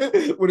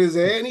 But is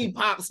there any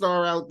pop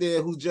star out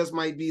there who just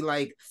might be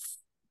like,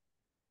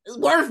 it's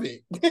worth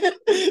it?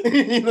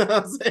 You know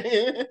what I'm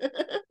saying?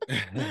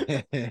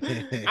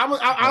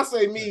 I'll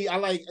say me. I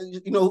like,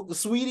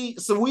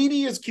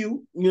 Saweetie is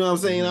cute. You know what I'm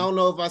saying? I don't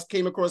know if I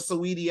came across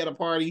Saweetie at a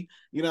party.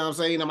 You know what I'm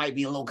saying? There might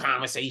be a little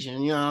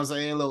conversation. You know what I'm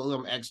saying? A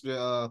little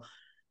extra.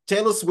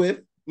 Taylor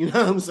Swift. You know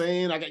what I'm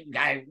saying? I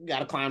got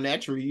to climb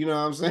that tree. You know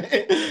what I'm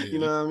saying? Yeah. You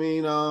know what I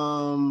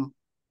mean?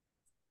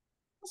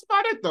 That's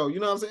about it, though. You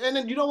know what I'm saying? And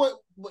then, you know what?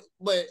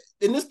 But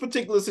in this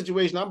particular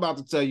situation I'm about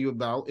to tell you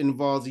about, it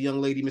involves a young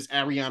lady, Miss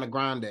Ariana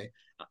Grande.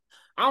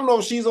 I don't know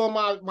if she's on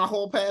my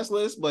hall pass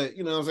list, but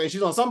you know what I'm saying?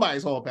 She's on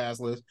somebody's hall pass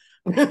list.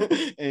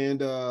 And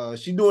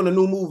she's doing a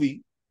new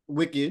movie,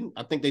 Wicked.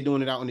 I think they're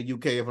doing it out in the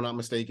UK, if I'm not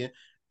mistaken.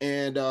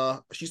 And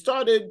she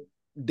started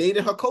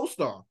dating her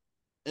co-star.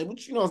 And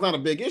which, you know, is not a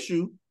big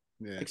issue,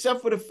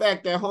 except for the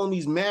fact that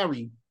homie's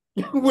married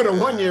with a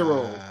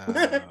 1-year-old.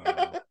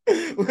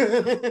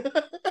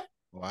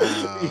 Wow.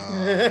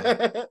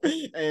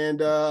 And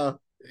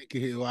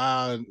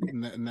wow,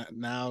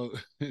 now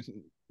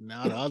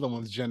the other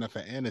one's Jennifer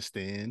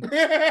Aniston.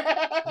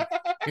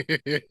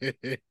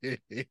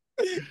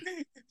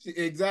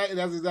 Exactly,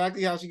 that's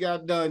exactly how she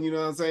got done. You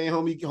know what I'm saying?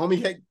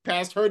 Homie had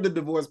passed her the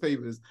divorce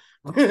papers.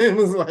 It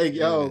was like,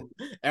 yo,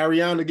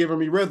 Ariana giving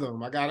me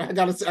rhythm. I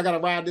gotta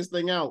ride this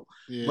thing out.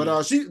 Yeah. But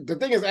the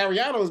thing is,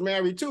 Ariana was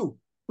married too.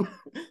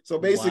 So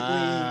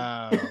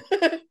basically,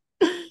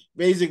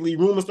 basically,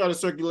 rumors started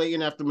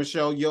circulating after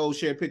Michelle Yeoh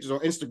shared pictures on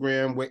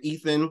Instagram where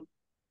Ethan,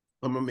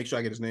 I'm gonna make sure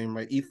I get his name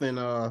right. Ethan,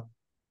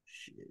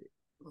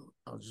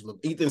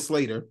 Ethan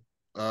Slater,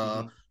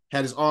 had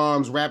his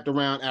arms wrapped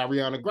around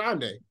Ariana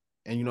Grande,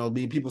 and you know,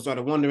 people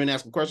started wondering,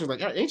 asking questions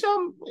like, "Ain't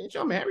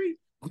y'all married?"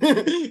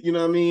 You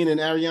know what I mean? And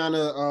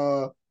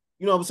Ariana,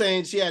 you know what I'm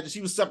saying?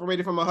 She was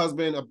separated from her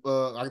husband.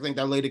 I think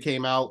that later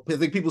came out. I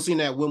think people seen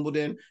that at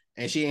Wimbledon,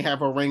 and she ain't have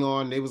her ring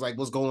on. They was like,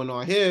 "What's going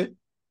on here?"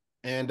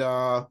 And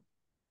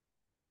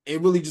it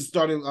really just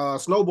started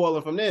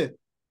snowballing from there.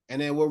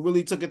 And then what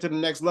really took it to the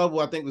next level,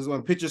 I think, was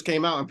when pictures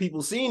came out and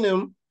people seen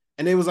them,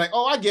 and they was like,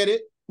 "Oh, I get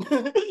it.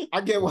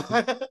 I get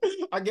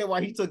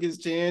why he took his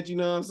chance." You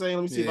know what I'm saying?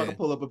 Let me see if I can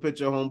pull up a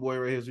picture of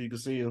homeboy right here so you can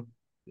see him.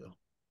 Yeah.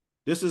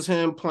 This is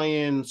him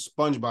playing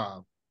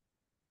SpongeBob.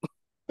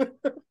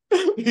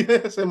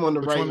 That's him on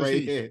the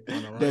right here.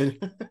 On the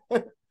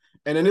right.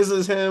 And then this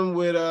is him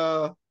with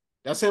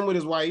that's him with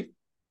his wife.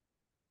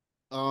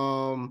 He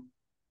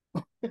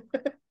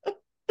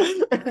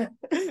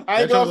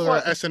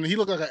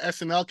looked like an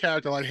SNL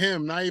character, like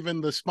him. Not even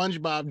the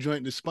SpongeBob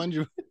joint. The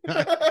SpongeBob.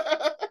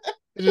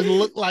 It just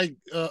looked like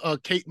a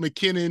Kate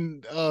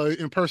McKinnon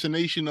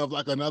impersonation of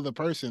like another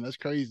person. That's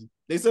crazy.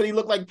 They said he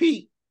looked like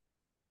Pete.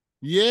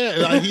 Yeah,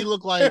 like he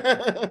looked like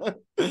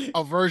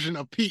a version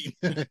of Pete.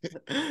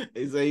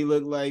 They say he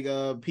looked like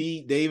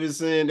Pete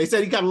Davidson. They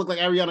said he kind of looked like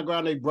Ariana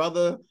Grande's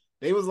brother.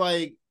 They was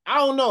like, I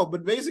don't know,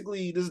 but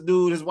basically this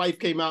dude, his wife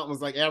came out and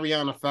was like,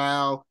 Ariana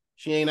foul.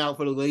 She ain't out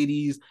for the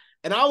ladies.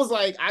 And I was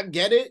like, I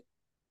get it,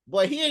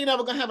 but he ain't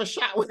ever gonna have a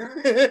shot with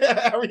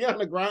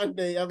Ariana Grande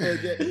ever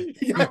again.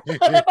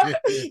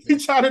 He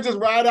tried to just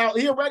ride out.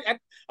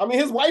 I mean,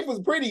 his wife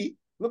was pretty.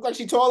 Looked like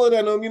she taller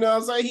than him, you know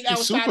what I'm saying?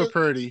 She's super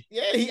pretty.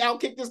 Yeah, he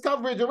outkicked his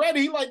coverage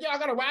already. He like, I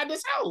gotta ride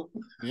this out.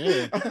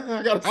 Yeah.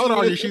 I would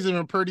argue she's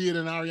even prettier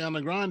than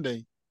Ariana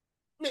Grande.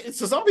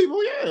 To some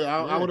people,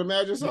 yeah. I would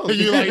imagine so.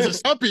 You like to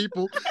some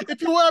people.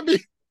 If you want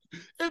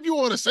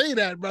to say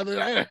that,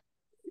 brother.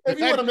 If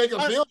you want to make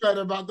him feel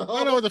better about the whole,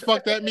 I know what the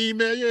fuck that mean,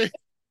 man. Yeah.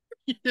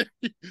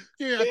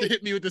 You have to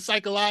hit me with the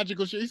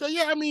psychological shit. He said,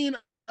 yeah, I mean,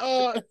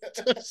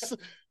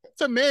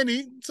 to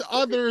many, to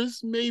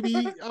others, maybe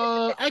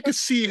I could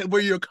see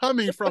where you're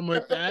coming from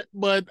with that,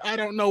 but I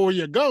don't know where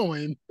you're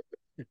going.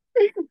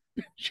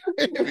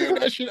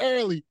 That shit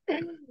early.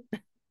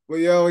 Well,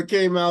 yo, it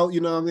came out,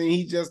 you know what I mean?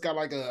 He just got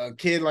like a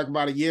kid like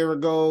about a year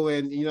ago,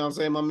 and you know what I'm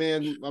saying? My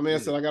man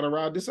said, I gotta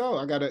ride this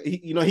out.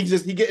 He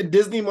getting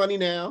Disney money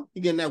now.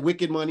 He getting that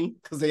Wicked money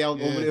because they out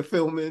over there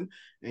filming,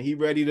 and he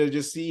ready to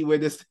just see where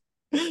this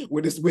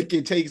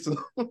Wicked takes him.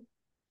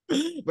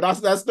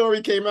 But that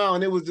story came out,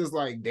 and it was just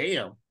like,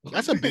 damn.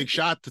 That's a big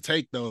shot to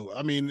take, though.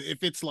 I mean,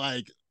 if it's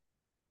like,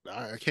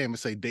 I can't even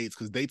say dates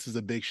because dates is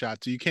a big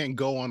shot too. You can't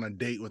go on a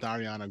date with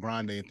Ariana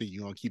Grande and think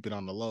you're gonna keep it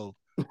on the low.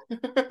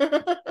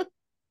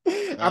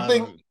 I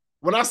think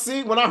when I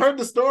heard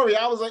the story,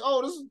 I was like,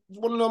 oh, this is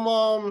one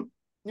of them.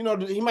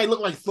 He might look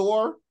like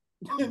Thor.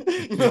 You know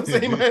what I'm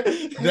saying?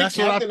 That's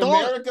what I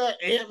thought. America,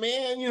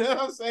 Ant-Man. You know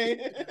what I'm saying?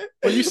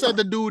 When you said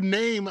the dude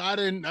name, I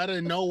didn't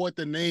know what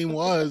the name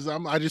was.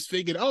 I just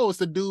figured, oh, it's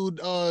the dude.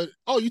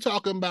 You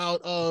talking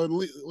about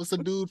what's the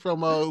dude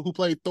from who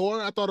played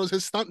Thor? I thought it was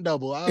his stunt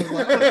double. I was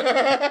like,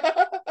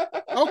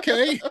 oh,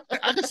 okay,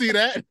 I can see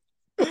that.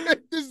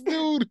 This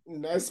dude.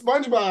 That's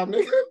SpongeBob,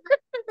 nigga.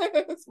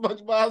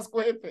 SpongeBob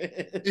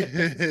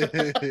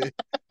SquarePants.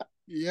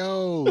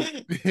 Yo.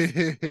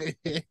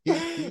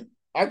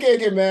 I can't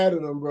get mad at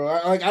him, bro.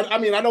 I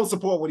mean, I don't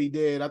support what he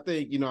did. I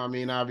think,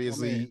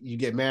 obviously you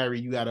get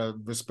married, you gotta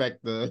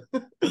respect the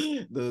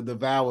the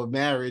vow of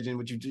marriage and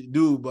what you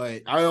do.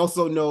 But I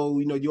also know,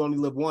 you only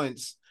live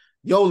once.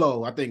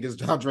 YOLO, I think, is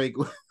how Drake,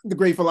 the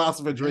great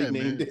philosopher Drake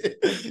named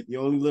it. You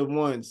only live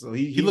once. So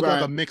he looked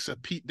like a mix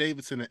of Pete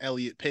Davidson and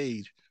Elliot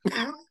Page.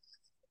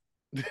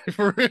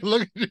 For real,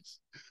 look at this.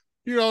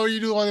 You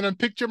do one of them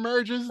picture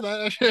merges.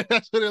 That's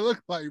what it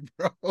looked like,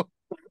 bro.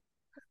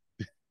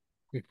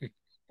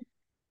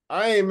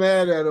 I ain't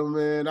mad at him,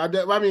 man. I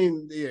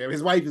mean, yeah,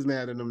 his wife is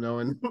mad at him though,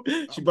 and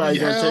she probably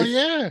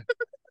gonna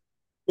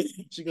take.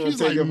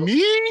 She's like,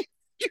 me?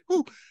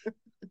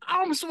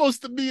 I'm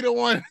supposed to be the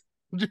one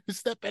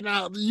stepping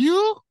out.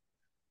 You?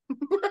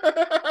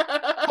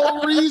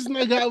 Whole reason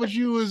I got with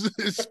you is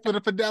for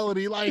the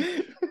fidelity. Like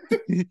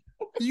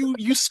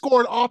you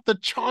scored off the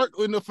chart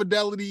on the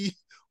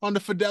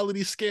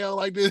fidelity scale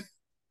like this.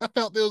 I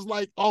felt there was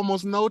like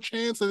almost no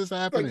chance of this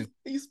happening. Like,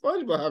 he's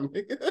SpongeBob,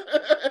 nigga.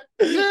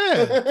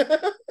 Yeah.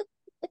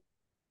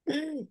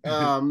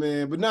 Oh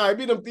man, but nah, it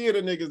be them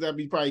theater niggas that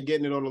be probably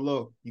getting it on the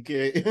low. You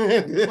can't.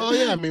 Well,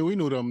 yeah, I mean, we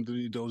knew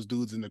those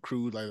dudes in the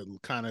crew, like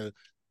kind of,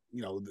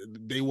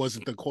 they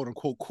wasn't the quote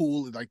unquote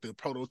cool, like the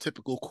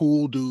prototypical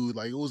cool dude.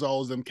 Like it was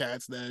always them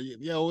cats that,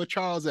 where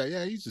Charles at?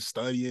 Yeah, he's just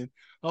studying.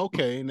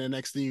 Okay, and then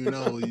next thing you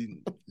know,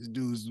 this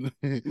dude's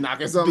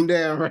knocking something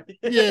down, right?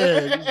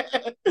 Yeah,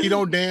 he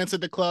don't dance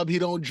at the club, he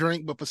don't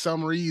drink, but for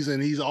some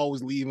reason he's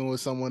always leaving with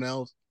someone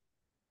else.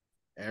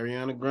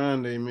 Ariana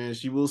Grande, man,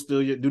 she will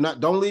still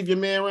don't leave your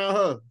man around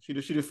her. She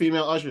the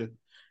female usher.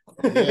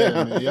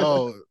 Yeah, man,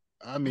 yo,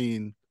 I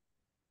mean,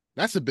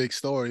 that's a big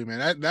story,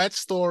 man. That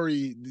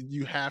story,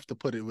 you have to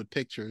put it with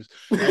pictures.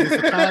 And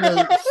it's the kind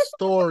of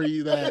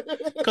story that,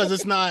 because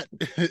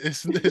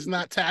it's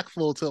not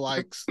tactful to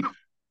like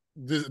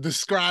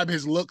describe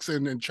his looks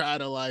and try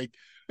to like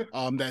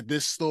that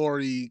this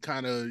story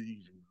kind of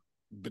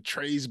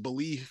betrays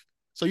belief.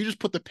 So you just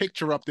put the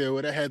picture up there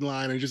with a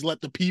headline and just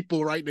let the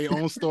people write their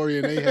own story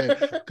in their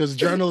head. Because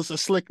journalists are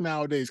slick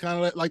nowadays.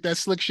 Kind of like that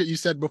slick shit you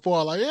said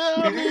before. Like, yeah,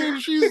 I mean,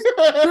 she's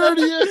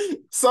dirty.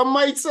 Some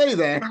might say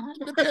that.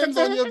 Depends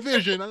on your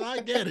vision, and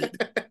I get it.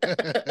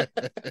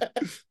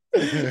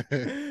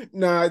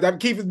 Nah, that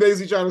Keith is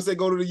basically trying to say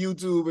go to the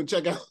YouTube and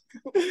check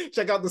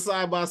out the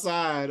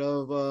side-by-side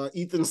of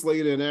Ethan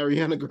Slater and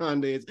Ariana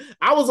Grande.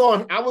 I was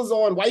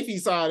on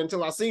wifey's side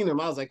until I seen him.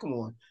 I was like, come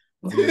on.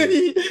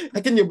 Yeah.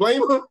 Can you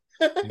blame him?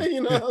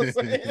 You know what I'm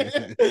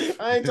saying?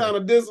 I ain't trying to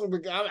diss him,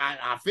 but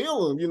I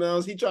feel him,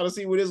 he trying to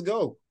see where this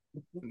go.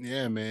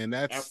 Yeah, man,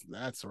 that's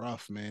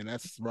rough, man.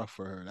 That's rough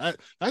for her.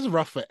 That's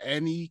rough for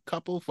any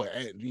couple, for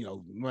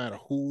no matter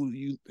who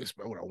with a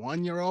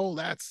 1-year-old,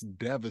 that's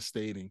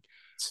devastating.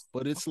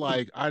 But it's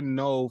like, I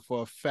know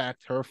for a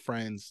fact her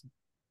friends,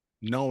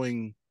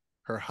 knowing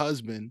her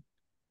husband,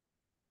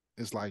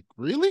 is like,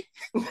 really?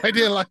 I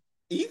did like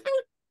Ethan?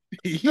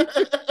 You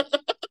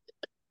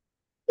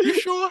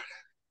sure?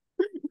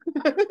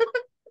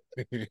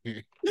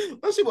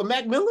 Let's see what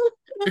Mac Miller,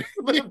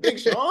 Big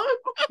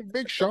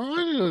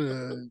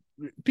Sean,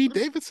 Pete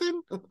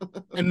Davidson,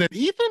 and then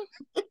Ethan.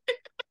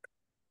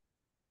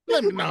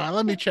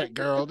 Let me check,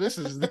 girl. This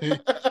is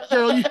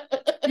girl.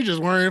 You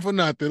just worrying for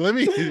nothing. Let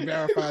me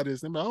verify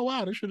this. I'm like, oh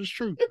wow, this shit is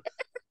true.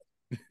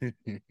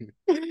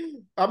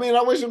 I mean,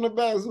 I wish him the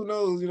best. Who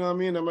knows? You know what I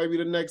mean? That might be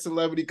the next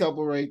celebrity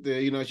couple right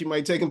there. She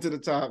might take him to the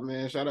top,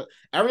 man. Shout out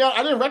Ariana.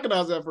 I didn't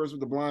recognize that first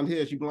with the blonde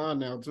hair. She blonde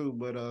now too,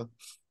 but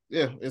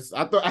yeah,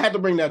 I thought I had to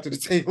bring that to the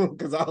table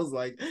because I was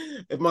like,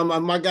 if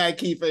my guy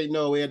Keith ain't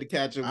know, we had to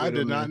catch him. I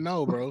did not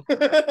know, bro. I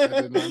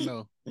did not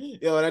know.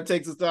 Yo, that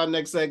takes us to our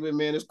next segment,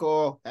 man. It's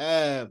called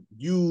Have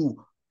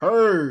You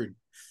Heard?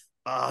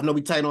 I know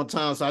we tight on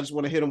time, so I just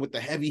want to hit them with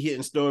the heavy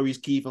hitting stories,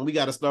 Keith, and we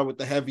got to start with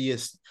the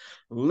heaviest.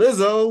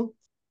 Lizzo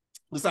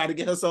decided to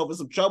get herself in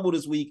some trouble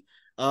this week.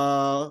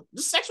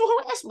 Just sexual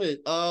harassment.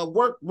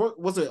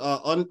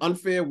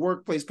 Unfair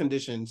workplace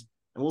conditions,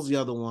 and what was the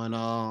other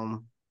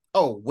one?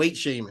 Weight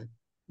shaming.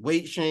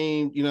 Weight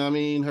shame. You know what I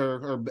mean?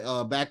 Her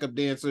backup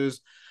dancers.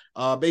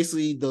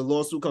 Basically, the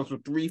lawsuit comes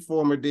from 3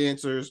 former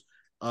dancers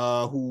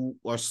who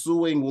are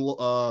suing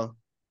her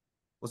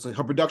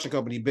production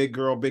company, Big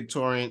Girl, Big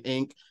Torrent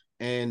Inc.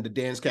 and the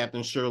dance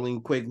captain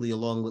Shirlene Quigley,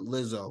 along with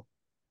Lizzo.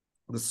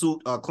 The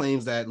suit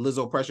claims that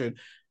Lizzo pressured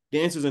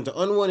dancers into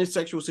unwanted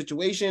sexual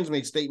situations,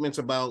 made statements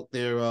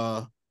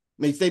that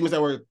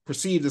were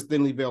perceived as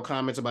thinly veiled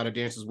comments about a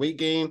dancer's weight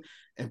gain,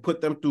 and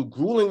put them through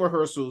grueling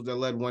rehearsals that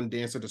led one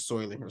dancer to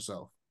soiling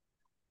herself.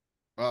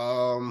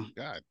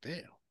 God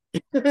damn.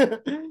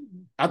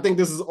 I think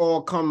this is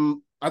all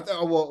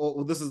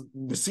this has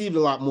received a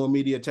lot more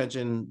media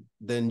attention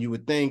than you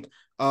would think,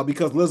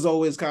 because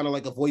Lizzo is kind of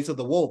like a voice of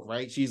the woke,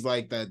 right? She's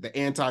like the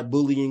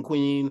anti-bullying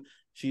queen.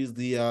 She's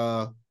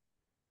the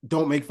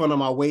don't make fun of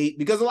my weight,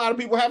 because a lot of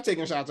people have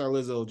taken shots at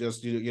Lizzo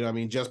just you know what I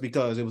mean, just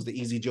because it was the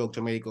easy joke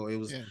to make, or it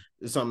was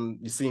something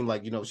it seemed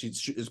like, you know,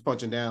 she's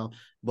punching down.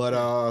 But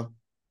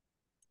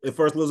at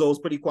first Lizzo was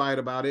pretty quiet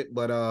about it,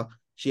 but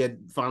she had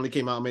finally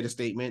came out and made a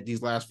statement.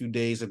 These last few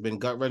days have been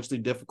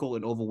gut-wrenchingly difficult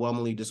and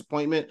overwhelmingly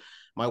disappointment.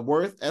 My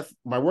work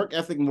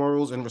ethic,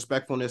 morals, and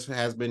respectfulness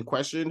has been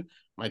questioned.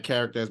 My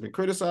character has been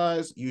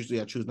criticized. Usually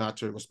I choose not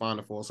to respond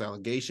to false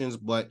allegations,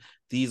 but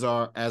these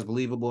are as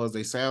believable as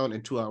they sound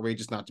and too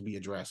outrageous not to be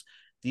addressed.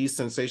 These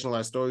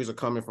sensationalized stories are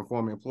coming from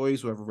former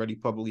employees who have already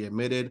publicly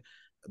admitted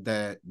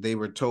that they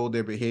were told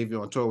their behavior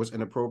on tour was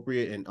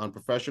inappropriate and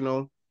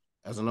unprofessional.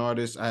 As an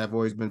artist, I have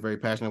always been very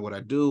passionate about what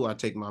I do. I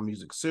take my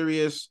music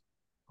serious.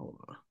 Hold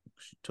on.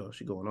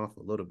 She going off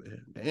a little bit.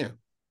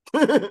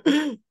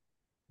 Damn.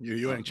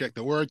 You ain't checked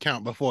the word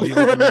count before you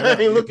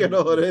look at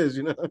all this,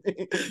 you know what I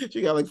mean?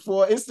 She got like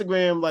 4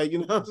 Instagram, like,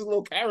 you know, just a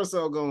little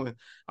carousel going.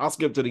 I'll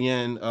skip to the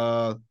end.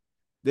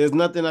 There's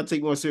nothing I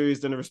take more serious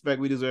than the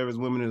respect we deserve as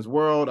women in this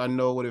world. I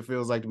know what it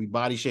feels like to be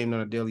body shamed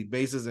on a daily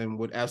basis and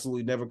would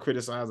absolutely never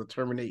criticize or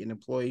terminate an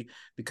employee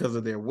because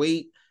of their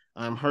weight.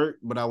 I'm hurt,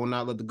 but I will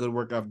not let the good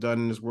work I've done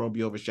in this world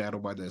be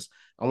overshadowed by this.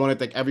 I want to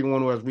thank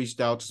everyone who has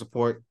reached out to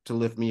support, to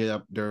lift me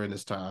up during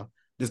this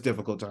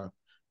difficult time.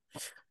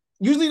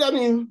 Usually, I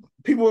mean,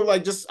 people were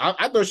like,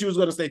 I thought she was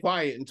going to stay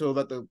quiet until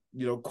let the,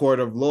 you know, court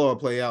of law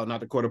play out,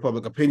 not the court of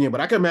public opinion. But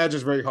I can imagine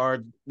it's very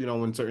hard, you know,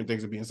 when certain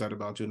things are being said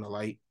about you in the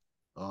light.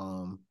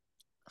 I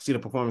seen a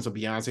performance of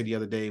Beyonce the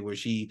other day where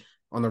she,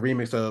 on the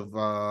remix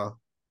of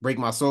Break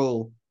My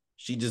Soul,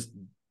 she just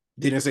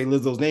didn't say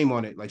Lizzo's name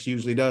on it like she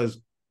usually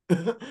does.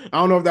 I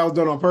don't know if that was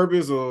done on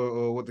purpose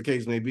or what the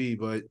case may be,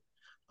 but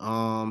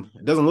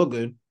it doesn't look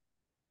good.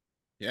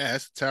 Yeah,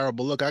 it's a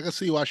terrible look. I can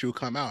see why she would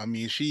come out. I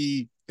mean,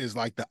 she is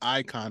like the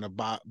icon of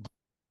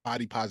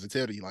body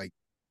positivity, like,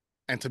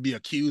 and to be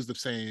accused of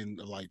saying,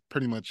 like,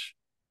 pretty much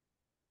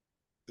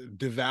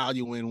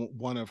devaluing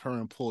one of her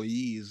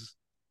employees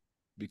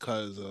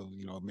because of,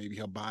 you know, maybe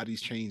her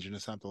body's changing or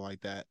something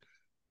like that.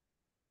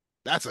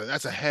 That's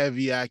a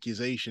heavy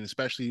accusation,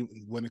 especially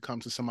when it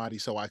comes to somebody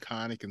so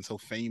iconic and so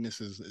famous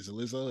as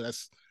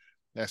Lizzo.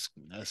 That's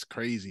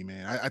crazy,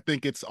 man. I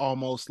think it's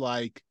almost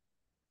like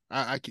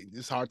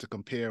it's hard to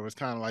compare. It's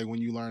kind of like when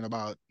you learn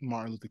about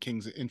Martin Luther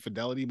King's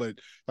infidelity, but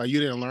like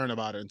you didn't learn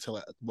about it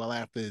until well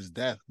after his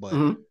death.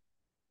 But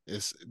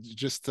it's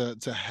just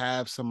to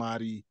have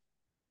somebody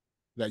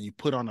that you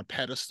put on a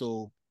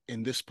pedestal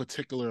in this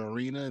particular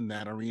arena, and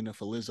that arena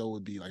for Lizzo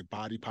would be like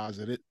body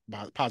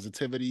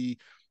positivity,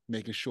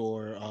 making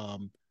sure,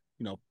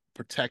 you know,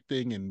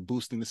 protecting and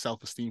boosting the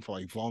self-esteem for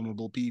like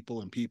vulnerable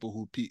people and people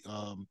who,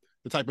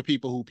 the type of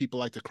people who people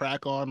like to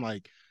crack on,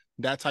 like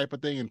that type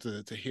of thing. And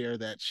to hear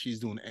that she's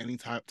doing any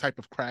type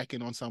of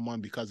cracking on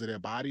someone because of their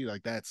body,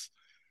 like that's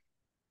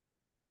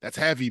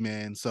heavy,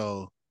 man.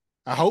 So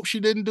I hope she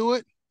didn't do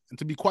it. And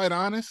to be quite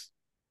honest,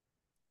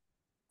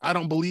 I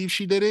don't believe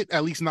she did it,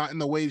 at least not in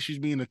the way she's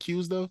being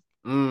accused of.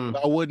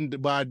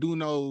 But I do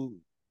know,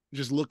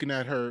 just looking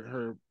at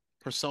her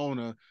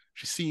persona,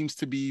 she seems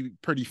to be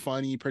pretty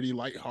funny, pretty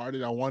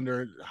lighthearted. I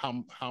wonder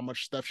how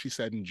much stuff she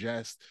said in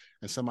jest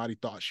and somebody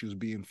thought she was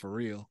being for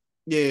real.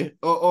 Yeah,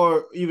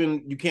 or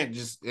even you can't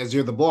just, as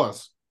you're the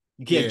boss,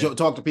 you can't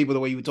talk to people the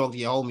way you would talk to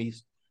your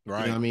homies.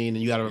 Right. You know what I mean?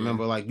 And you got to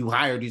remember, like, you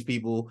hired these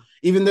people.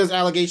 Even there's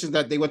allegations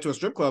that they went to a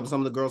strip club.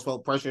 Some of the girls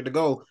felt pressured to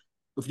go.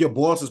 If your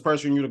boss is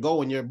pressuring you to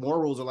go and your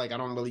morals are like, I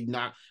don't really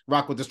not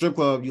rock with the strip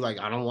club, you like,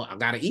 I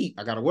gotta eat,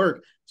 I gotta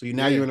work. So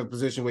you're in a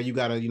position where you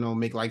gotta, you know,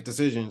 make life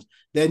decisions.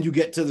 Then you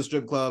get to the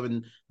strip club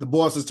and the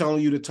boss is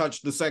telling you to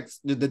touch the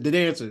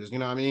dancers, you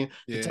know what I mean?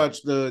 To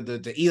touch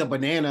to eat a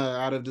banana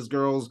out of this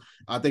girl's,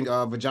 I think,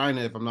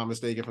 vagina, if I'm not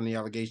mistaken, from the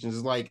allegations.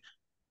 It's like,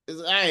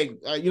 hey,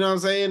 you know what I'm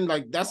saying?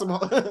 Like, that's some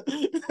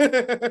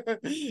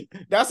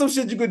that's some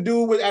shit you could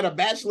do at a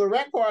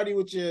bachelorette party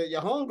with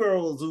your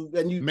homegirls,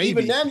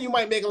 even them you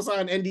might make them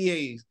sign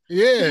NDAs.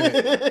 Yeah,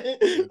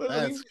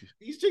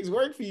 these chicks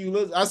work for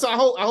you. So I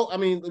hope. I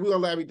mean, we're gonna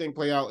let everything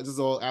play out. This is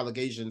all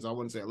allegations. I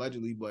wouldn't say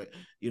allegedly, but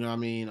you know what I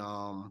mean.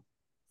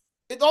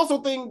 It's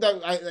also thing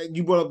that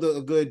you brought up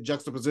a good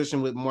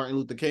juxtaposition with Martin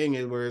Luther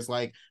King, where it's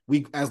like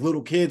we, as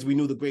little kids, we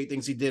knew the great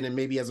things he did, and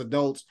maybe as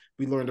adults,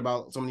 we learned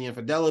about some of the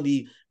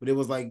infidelity. But it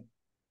was like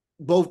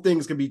both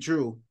things can be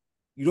true.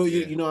 You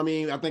know what I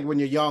mean? I think when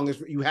you're young,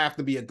 you have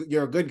to be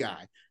you're a good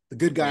guy. The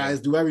good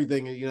guys do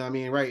everything, you know what I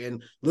mean, right?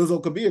 And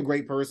Lizzo could be a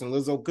great person.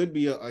 Lizzo could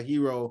be a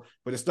hero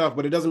for the stuff,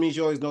 but it doesn't mean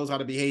she always knows how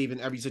to behave in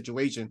every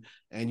situation.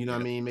 And you know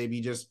what I mean?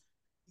 Maybe just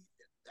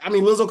I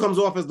mean, Lizzo comes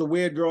off as the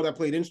weird girl that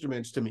played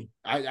instruments to me.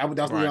 That's you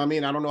know what I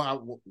mean. I don't know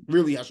how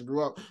she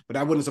grew up, but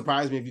that wouldn't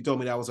surprise me if you told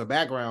me that was her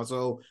background.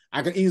 So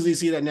I could easily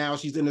see that now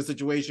she's in a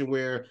situation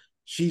where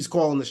she's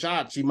calling the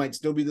shots. She might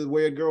still be the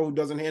weird girl who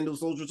doesn't handle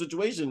social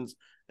situations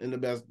in the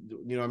best,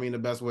 you know what I mean, the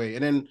best way.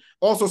 And then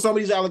also some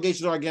of these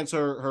allegations are against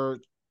her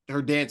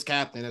dance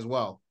captain as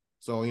well.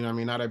 So, you know what I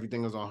mean, not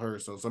everything is on her.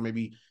 So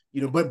maybe,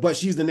 you know, but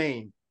she's the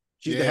name.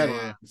 She's the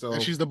headline. So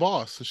and she's the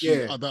boss. So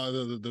she's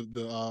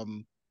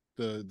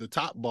the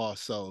top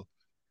boss. So,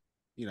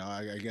 you know,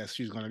 I guess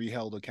she's going to be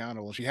held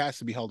accountable. She has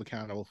to be held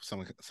accountable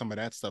for some of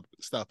that stuff,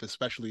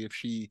 especially if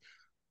she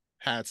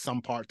had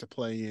some part to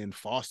play in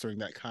fostering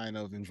that kind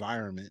of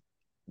environment.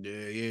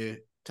 Yeah.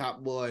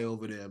 Top boy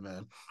over there,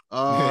 man.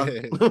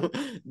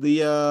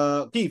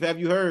 Keith, have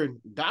you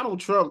heard Donald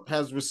Trump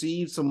has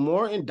received some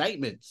more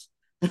indictments?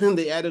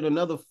 They added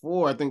another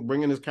 4, I think,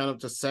 bringing his count up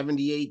to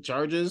 78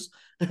 charges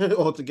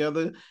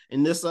altogether.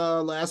 And this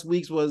last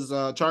week's was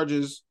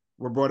charges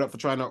were brought up for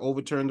trying to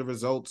overturn the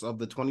results of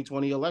the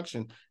 2020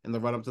 election in the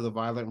run-up to the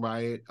violent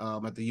riot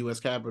at the U.S.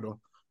 Capitol.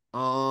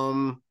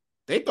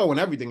 They throwing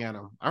everything at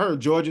him. I heard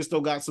Georgia still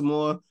got some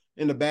more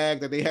in the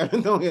bag that they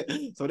haven't thrown yet.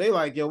 So they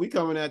like, yo, we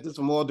coming at this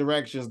from all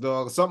directions,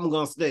 dog. Something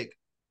gonna stick.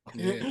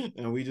 Yeah.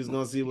 And we just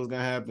gonna see what's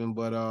gonna happen.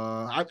 But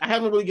I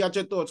haven't really got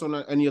your thoughts on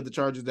any of the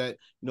charges that,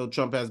 you know,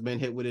 Trump has been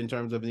hit with in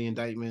terms of the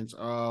indictments.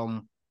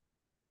 You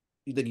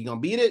think you're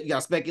gonna beat it? You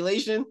got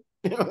speculation?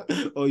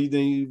 Or you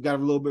think you got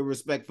a little bit of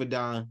respect for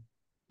Don?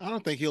 I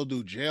don't think he'll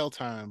do jail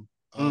time.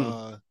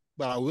 But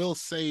I will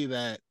say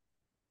that,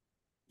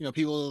 you know,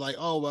 people are like,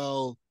 oh,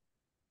 well,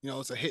 you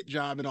know, it's a hit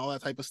job and all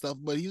that type of stuff.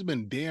 But he's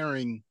been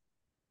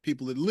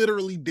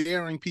literally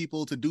daring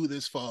people to do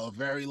this for a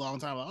very long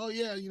time. Like, oh,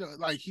 yeah, you know,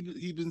 like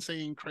he's been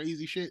saying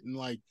crazy shit. And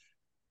like,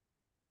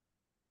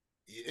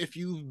 if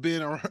you've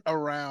been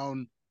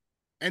around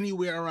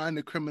anywhere around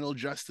the criminal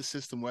justice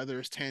system, whether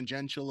it's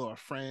tangential or a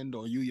friend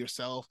or you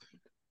yourself,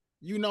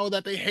 you know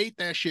that they hate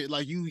that shit.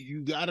 Like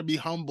you got to be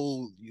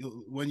humble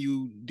when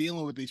you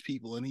dealing with these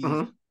people. And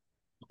he's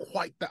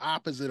quite the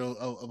opposite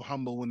of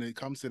humble when it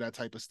comes to that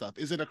type of stuff.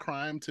 Is it a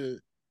crime to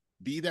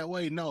be that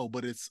way? No,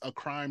 but it's a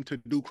crime to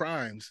do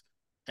crimes,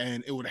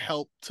 and it would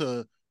help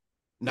to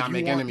not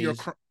make enemies.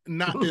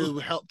 It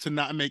would help to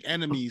not make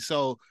enemies.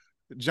 So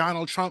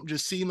Donald Trump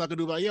just seemed like a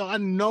dude like, yo, I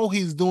know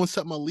he's doing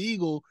something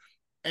illegal,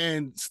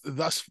 and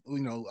thus, you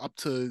know, up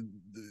to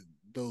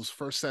those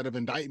first set of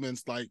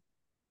indictments, like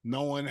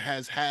no one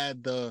has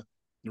had the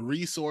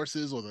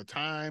resources or the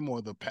time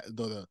or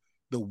the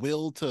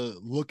will to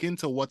look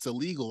into what's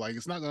illegal. Like,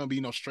 it's not going to be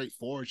no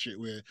straightforward shit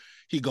where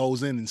he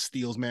goes in and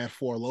steals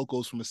 4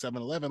 locos from a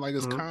 7-Eleven. Like,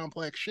 it's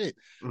complex shit.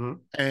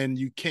 And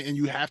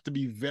you have to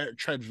be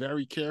tread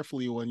very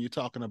carefully when you're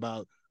talking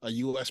about a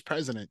U.S.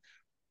 president.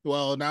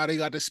 Well, now they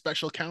got this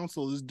special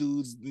counsel. This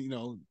dude's, you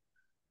know,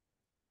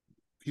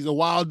 he's a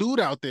wild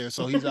dude out there.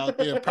 So he's out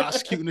there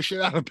prosecuting the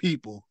shit out of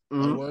people.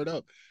 Like, word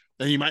up.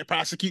 And he might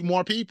prosecute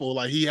more people.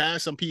 Like, he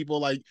has some people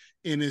like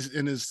in his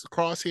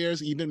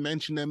crosshairs, even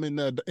mentioned them in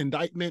the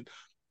indictment.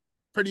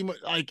 Pretty much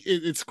like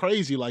it's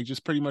crazy. Like,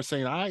 just pretty much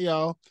saying, all right,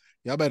 y'all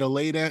better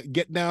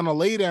get down or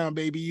lay down,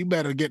 baby. You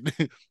better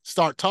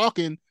start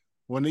talking.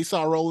 When they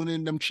start rolling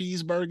in them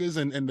cheeseburgers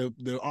and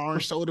the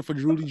orange soda for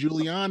Rudy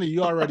Giuliani,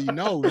 you already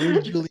know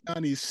Rudy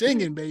Giuliani's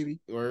singing, baby.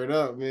 Word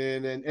up,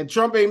 man. And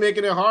Trump ain't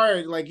making it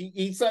hard. Like,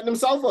 he's setting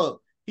himself up.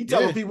 He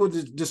telling people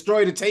to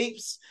destroy the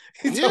tapes.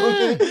 He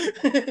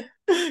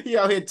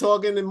out here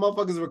talking and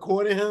motherfuckers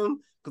recording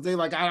him because they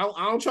like, I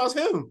don't trust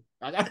him.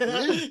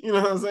 You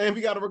know what I'm saying?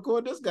 We got to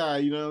record this guy.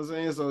 You know what I'm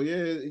saying? So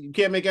yeah, you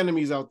can't make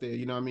enemies out there.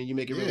 You know what I mean? You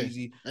make it real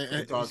easy.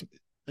 And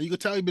you could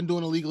tell he's been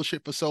doing illegal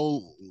shit for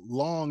so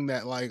long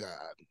that like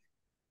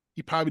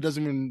he probably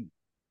doesn't even.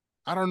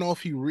 I don't know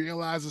if he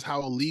realizes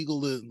how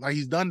illegal it. Like,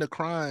 he's done the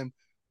crime.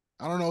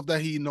 I don't know if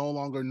that he no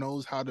longer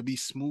knows how to be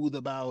smooth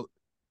about.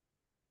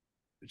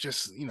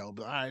 Just, you know,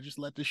 all right, just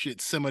let the shit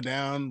simmer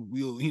down.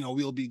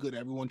 We'll be good.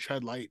 Everyone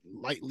tread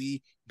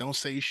lightly. Don't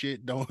say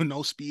shit.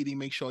 No speeding.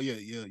 Make sure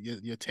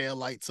your tail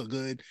lights are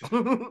good.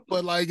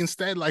 But like,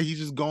 instead, like, he's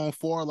just going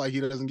for like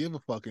he doesn't give a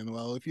fucking.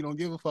 Well, if you don't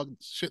give a fuck,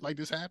 shit like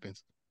this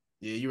happens.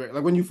 Yeah, you're right.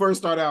 Like, when you first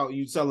start out,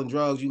 you selling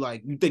drugs, you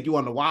think you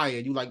on the wire.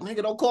 You like,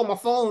 nigga, don't call my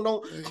phone.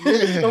 Don't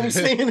be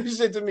saying this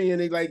shit to me. And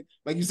they like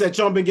you said,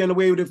 Trump been getting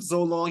away with it for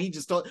so long. He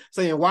just start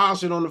saying wild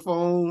shit on the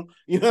phone.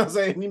 You know what I'm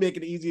saying? He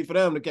making it easier for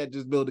them to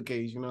just build a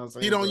case. You know what I'm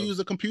saying? He don't use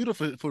a computer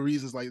for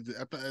reasons like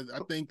that. I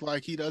think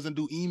like he doesn't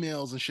do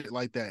emails and shit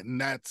like that.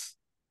 And that's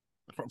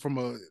from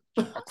a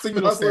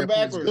criminal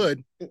standpoint,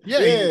 good.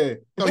 Yeah.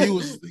 He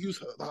was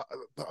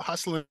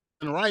hustling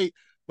right.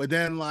 But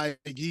then, like,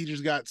 he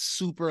just got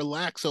super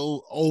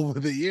laxo over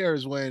the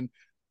years when,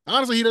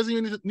 honestly, he doesn't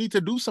even need to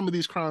do some of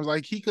these crimes.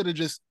 Like, he could have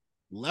just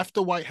left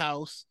the White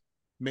House,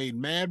 made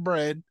mad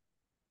bread,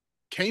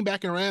 came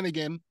back and ran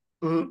again.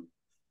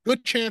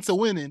 Good chance of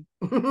winning.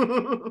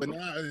 but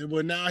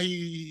now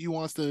he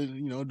wants to,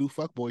 you know, do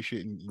fuckboy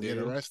shit and get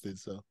arrested.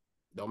 So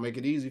don't make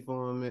it easy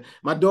for him, man.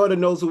 My daughter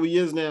knows who he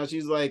is now.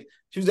 She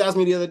was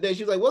asking me the other day,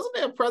 she's like, wasn't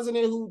there a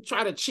president who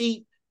tried to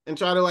cheat and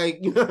try to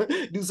like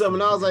do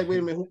something. I was like, wait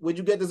a minute, where'd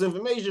you get this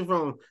information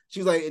from?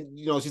 She's like,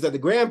 she said the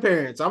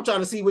grandparents. I'm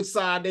trying to see which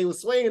side they were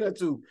swaying her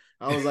to.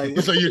 I was like,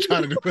 so you're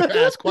trying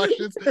to ask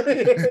questions?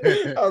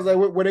 I was like,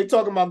 were they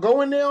talking about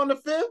going there on the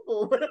 5th,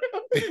 or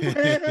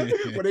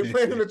were they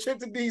planning a trip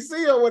to DC,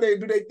 or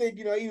do they think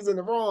he was in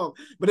the wrong?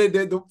 But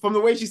from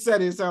the way she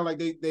said it, it sounded like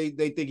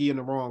they think he in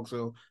the wrong.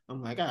 So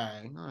I'm like, all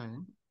right.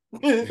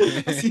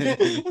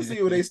 Let's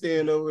see where they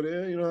stand over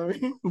there, you know what I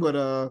mean? But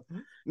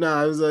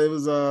nah, it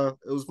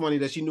was funny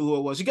that she knew who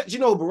it was. She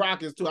know who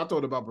Barack is too. I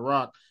told her about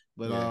Barack,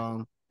 but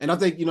and I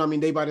think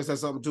they might have said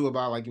something too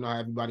about like how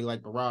everybody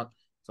like Barack.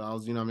 So I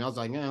was I was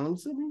like, yeah,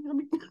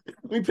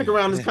 let me pick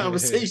around this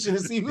conversation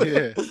and see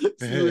where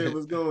it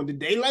was going. Did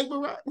they like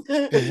Barack?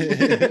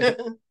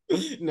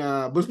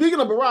 Nah, but speaking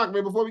of Barack,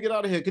 man, before we get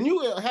out of here,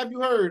 have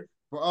you heard?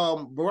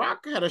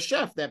 Barack had a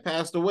chef that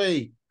passed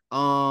away.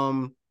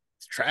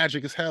 It's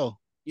tragic as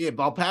hell. Yeah,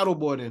 about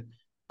paddleboarding.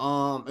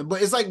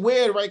 But it's like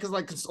weird, right? Because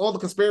like all the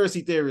conspiracy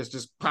theorists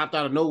just popped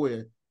out of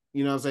nowhere.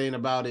 You know what I'm saying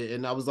about it,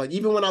 and I was like,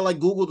 even when I like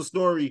Google the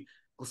story,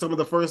 some of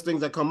the first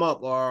things that come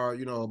up are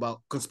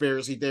about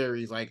conspiracy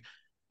theories, like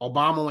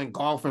Obama went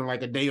golfing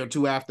like a day or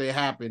two after it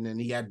happened,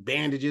 and he had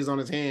bandages on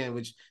his hand,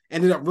 which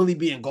ended up really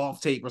being golf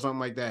tape or something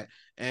like that.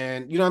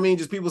 And you know what I mean?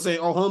 Just people say,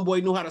 oh,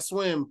 homeboy knew how to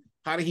swim.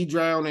 How did he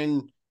drown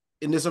in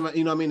this,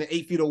 in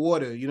 8 feet of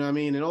water, you know what I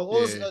mean? And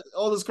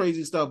all this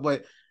crazy stuff.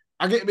 But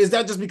I get, is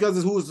that just because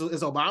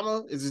it's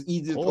Obama? Is it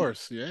easy? Of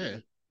course, yeah.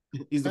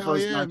 He's the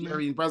first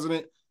Nigerian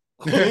president.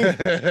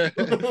 Yeah,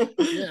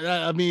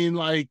 I mean,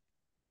 like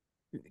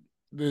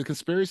the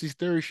conspiracy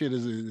theory shit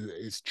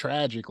is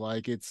tragic.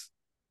 Like it's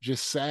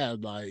just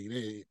sad. Like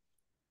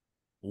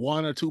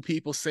one or two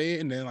people say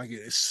it, and then like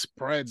it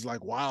spreads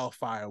like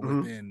wildfire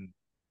within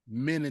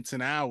minutes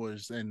and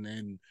hours,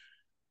 and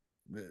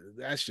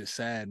that's just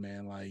sad,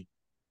 man. Like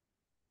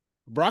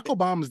Barack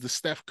Obama is the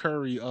Steph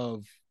Curry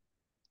of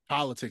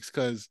politics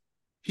because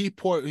he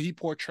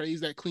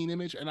portrays that clean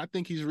image, and I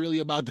think he's really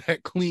about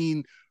that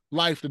clean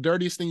life. The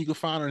dirtiest thing you can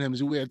find on him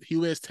is he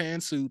wears tan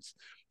suits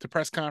to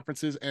press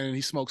conferences and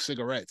he smokes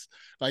cigarettes.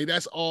 Like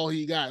that's all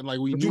he got. And like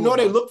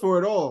they look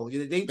for it all.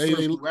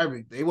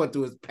 They went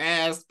through his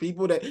past.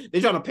 People that they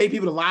trying to pay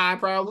people to lie,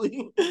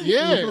 probably.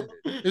 Yeah,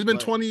 it's been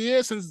 20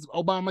 years since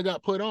Obama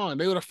got put on.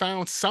 They would have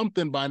found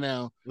something by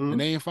now, and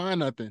they ain't find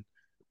nothing.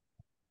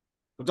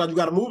 Sometimes you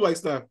got to move like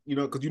stuff,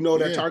 because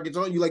that target's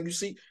on you. Like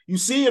you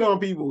see it on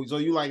people, so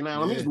you like,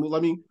 let me just move.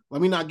 Let me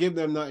not give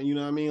them nothing. You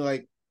know what I mean?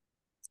 Like,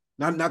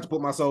 not to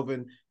put myself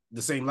in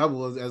the same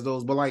level as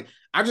those, but like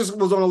I just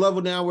was on a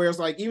level now where it's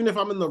like, even if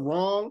I'm in the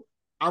wrong,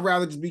 I'd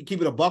rather just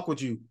keep it a buck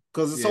with you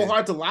because it's so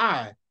hard to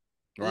lie.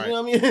 Right. You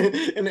know what I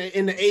mean?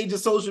 in the age of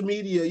social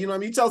media, you know what I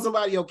mean? You tell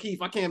somebody, yo,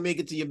 Keith, I can't make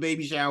it to your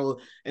baby shower.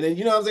 And then,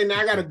 you know what I'm saying?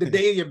 Now the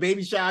day of your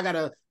baby shower, I got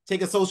to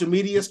take a social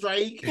media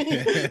strike.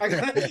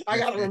 I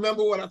got to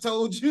remember what I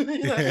told you.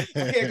 I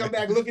can't come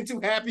back looking too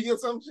happy or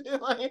some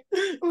shit. Like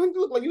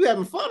you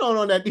having fun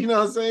on that. You know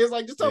what I'm saying? It's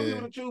like, just tell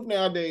people the truth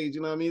nowadays.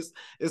 You know what I mean?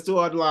 It's too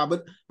hard to lie.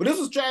 But this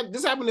was tragic.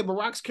 This happened at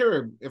Barack's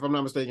crib, if I'm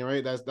not mistaken,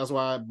 right? That's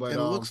why. But it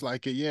looks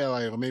like it, yeah.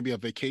 Like maybe a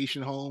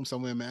vacation home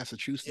somewhere in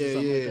Massachusetts. Or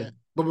something like that.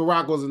 But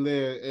Barack wasn't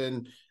there,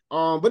 and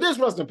but there's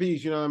rest in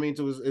peace. You know what I mean?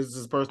 To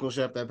his personal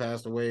chef that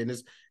passed away, and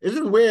it's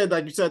just weird,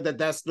 like you said,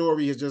 that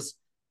story is just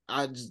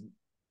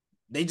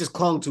they just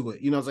clung to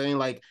it. You know what I'm saying?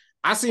 Like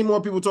I see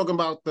more people talking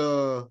about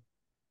the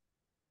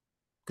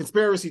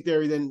conspiracy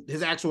theory than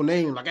his actual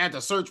name. Like I had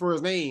to search for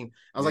his name.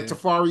 I was like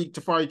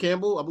Tafari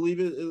Campbell, I believe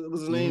it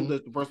was his name, the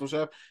personal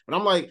chef. But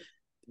I'm like,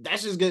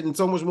 that's just getting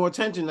so much more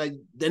attention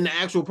than the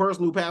actual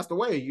person who passed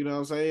away. You know what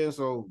I'm saying?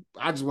 So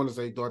I just want to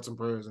say thoughts and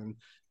prayers and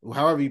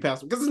however you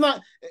pass, because it's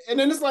not. And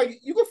then it's like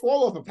you could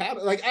fall off a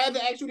paddle. Like I had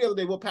to ask you the other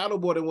day what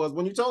paddleboarding was.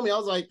 When you told me, I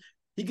was like,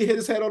 he could hit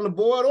his head on the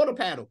board or the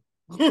paddle.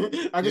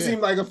 I could see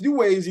like a few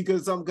ways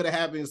something could have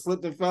happened,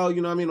 slipped and fell.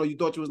 You know what I mean? Or you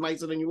thought you was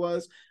nicer than you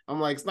was. I'm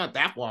like, it's not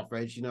that far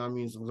fetched. You know what I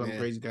mean? Something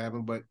crazy could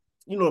happen, but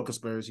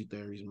conspiracy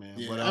theories, man.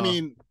 Yeah, but I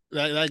mean,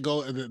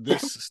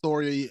 this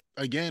story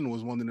again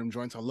was one of them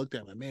joints I looked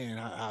at, like, man,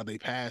 how they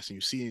pass, and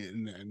you see it,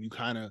 and you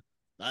kind of,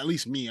 at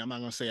least me, I'm not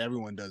gonna say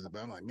everyone does it,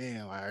 but I'm like,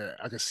 man,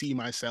 I could see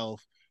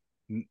myself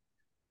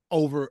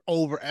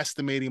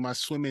overestimating my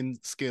swimming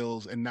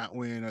skills and not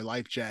wearing a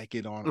life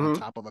jacket on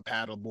top of a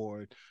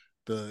paddleboard.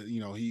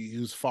 He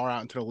was far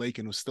out into the lake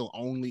and was still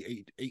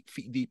only 8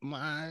 feet deep.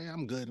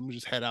 I'm good. I'm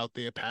just head out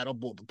there.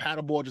 Paddleboard. The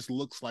paddleboard just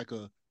looks like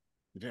a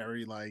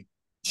very like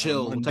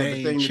chill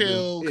mundane, type of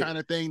thing. Kind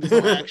of thing.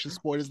 There's no action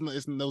sport.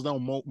 There's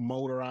no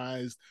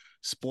motorized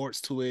sports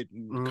to it.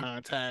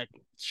 Contact,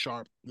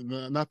 sharp,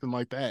 nothing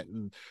like that.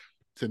 And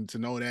to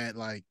know that,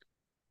 like,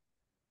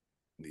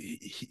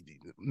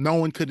 no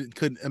one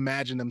could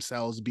imagine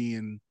themselves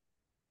being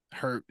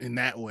hurt in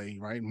that way,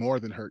 right? More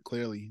than hurt,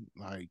 clearly.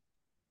 Like,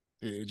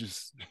 it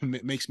just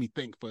makes me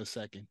think for a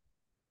second.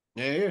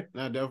 Yeah,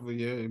 no,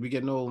 definitely. Yeah, we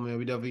getting old, man.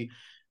 We definitely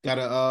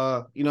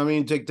gotta, you know what I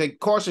mean?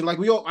 Take caution. Like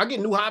I get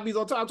new hobbies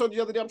all the time. I told you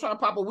the other day, I'm trying to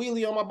pop a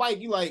wheelie on my bike.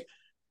 You like,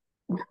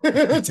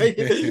 take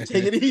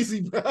it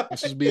easy, bro.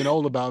 This is being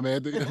old about,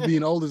 man.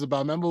 Being old is about.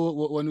 Remember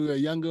when we were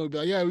younger? We'd be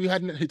like, yeah, we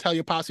hadn't tell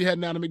your pops you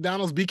heading down to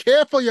McDonald's. Be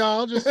careful,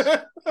 y'all. Just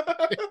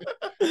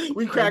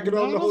we cracking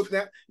on the whole.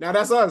 Now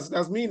that's us.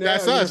 That's me. Now.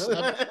 That's us.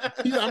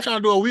 I'm trying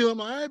to do a wheel. I'm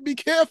like, hey, be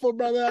careful,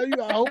 brother.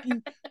 I hope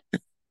you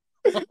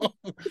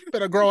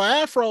better grow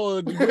an afro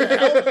or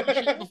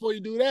before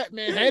you do that,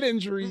 man. Head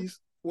injuries.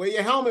 Wear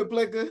your helmet,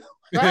 Blicker.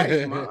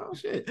 Right, mom,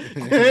 shit.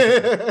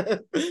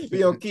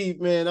 Yo,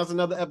 Keith, man, that's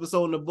another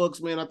episode in the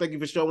books, man. I thank you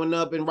for showing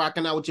up and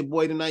rocking out with your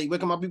boy tonight. Where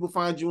can my people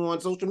find you on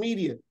social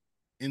media?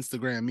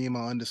 Instagram,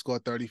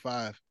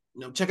 Mima_35.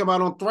 You know, check him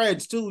out on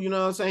Threads too. You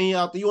know what I'm saying? He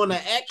out there. You on the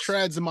X?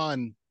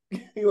 Treadsman.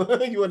 You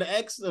on the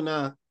X or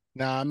nah?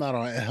 Nah, I'm not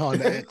on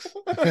the X.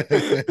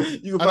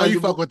 You I know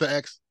you fuck with the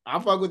X. I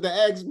fuck with the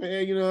X,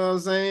 man. You know what I'm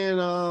saying?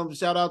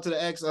 Shout out to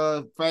the X.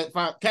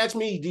 Catch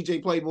me,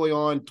 DJ Playboy,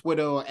 on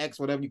Twitter or X,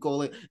 whatever you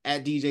call it,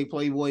 at DJ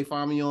Playboy.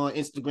 Find me on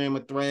Instagram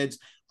or Threads,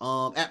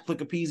 at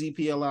Flickapeezy,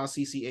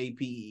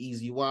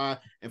 PLICCAPEEZY,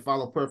 and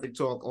follow Perfect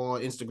Talk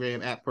on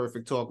Instagram at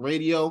Perfect Talk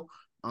Radio.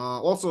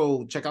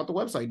 Also, check out the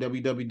website,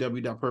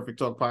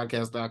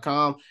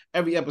 www.perfecttalkpodcast.com.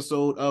 Every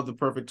episode of the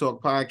Perfect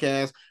Talk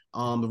Podcast,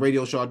 the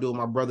radio show I do with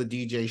my brother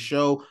DJ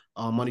Show,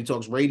 Money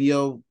Talks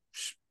Radio,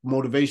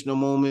 motivational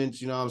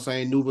moments, you know what I'm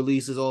saying, new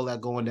releases, all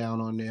that going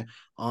down on there.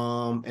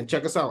 And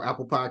check us out,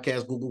 Apple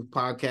Podcasts, Google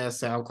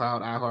Podcasts,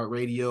 SoundCloud,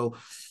 iHeartRadio,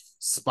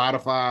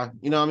 Spotify.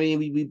 You know what I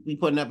mean? We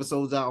putting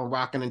episodes out on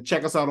rocking, and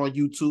check us out on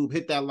YouTube.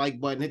 Hit that like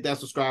button, hit that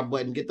subscribe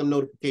button, get them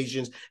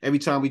notifications every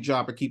time we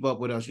drop it. Keep up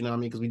with us, you know what I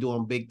mean? Because we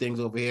doing big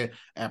things over here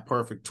at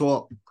Perfect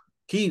Talk.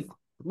 Keith,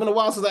 it's been a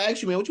while since I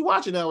asked you, man, what you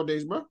watching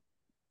nowadays, bro?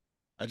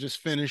 I just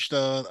finished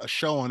a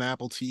show on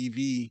Apple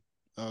TV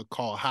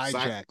called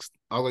Hijacks.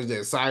 I always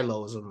did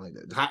Silo or something like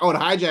that. Oh, the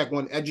Hijack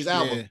one, Idris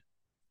Elba. Yeah.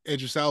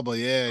 Idris Elba,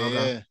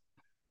 yeah,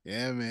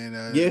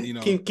 man. You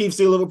know, keep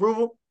seal of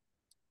approval.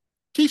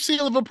 Keep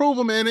seal of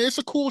approval, man. It's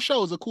a cool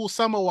show. It's a cool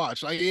summer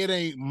watch. Like, it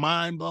ain't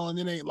mind blowing.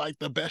 It ain't like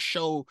the best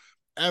show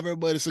ever,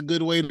 but it's a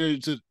good way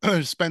to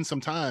spend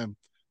some time.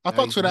 I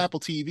fucks with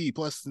Apple TV.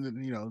 Plus,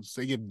 you know,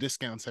 they give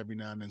discounts every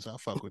now and then, so I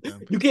fuck with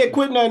them. You can't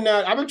quit nothing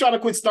now. I've been trying to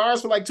quit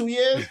Stars for like 2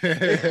 years.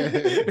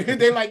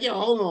 They're like, yo,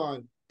 hold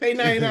on. Pay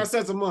 99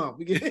 cents a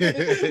month.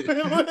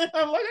 I'm like,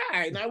 all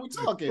right, now we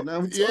talking.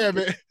 Yeah,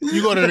 man.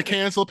 You go to the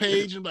cancel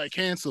page and like,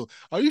 cancel.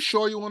 Are you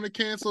sure you want to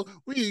cancel?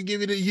 We can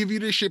give you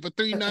this shit for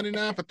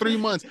 $3.99 for 3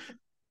 months.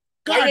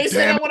 God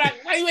damn it.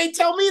 Why you ain't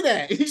tell me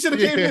that? You should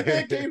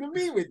have came to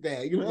me with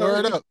that. You know?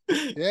 Word up.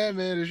 Yeah,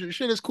 man. The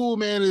shit is cool,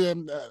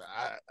 man.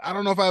 I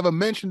don't know if I ever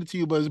mentioned it to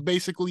you, but it's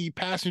basically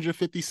Passenger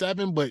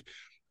 57, but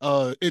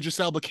Idris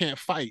Elba can't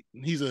fight.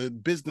 He's a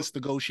business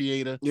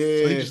negotiator.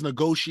 Yeah. So he just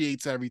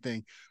negotiates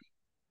everything.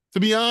 To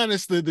be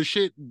honest, the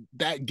shit,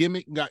 that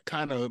gimmick got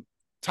kind of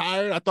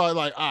tired. I thought,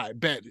 like, all right,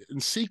 bet.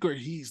 In secret,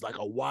 he's like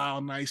a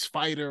wild, nice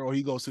fighter, or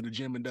he goes to the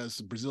gym and does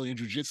Brazilian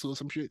jiu-jitsu or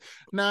some shit.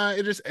 Nah,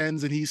 it just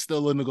ends and he's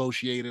still a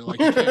negotiator. Like,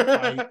 he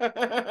can't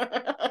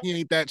fight. He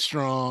ain't that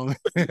strong.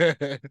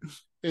 Have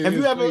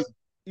you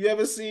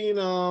ever seen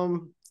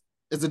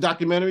it's a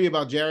documentary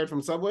about Jared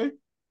from Subway?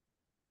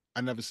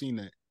 I never seen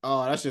that.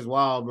 Oh, that's just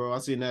wild, bro. I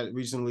seen that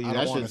recently. I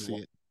don't want to see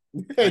it.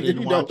 You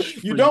don't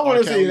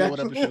want to see that.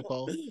 Whatever shit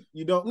called.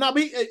 You don't. No,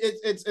 but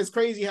it's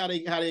crazy how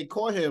they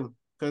caught him,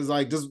 because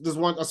like this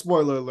one, a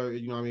spoiler alert.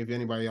 You know what I mean? If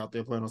anybody out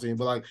there planning on seeing,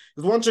 but like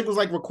this one chick was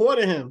like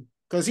recording him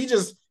because she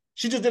just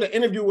did an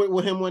interview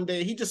with him one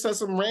day. He just said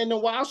some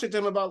random wild shit to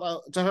him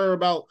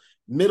about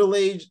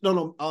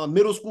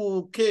middle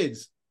school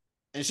kids.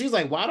 And she's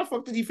like, why the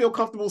fuck did he feel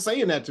comfortable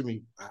saying that to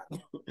me?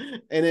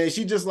 And then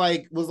she just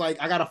like was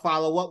like, I gotta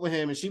follow up with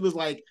him. And she was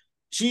like,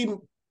 she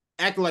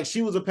acted like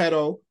she was a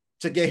pedo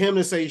to get him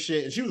to say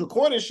shit. And she was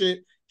recording shit.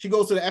 She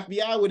goes to the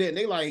FBI with it, and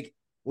they like,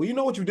 well, you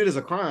know what you did is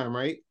a crime,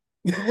 right?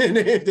 And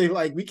they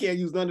like, we can't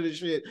use none of this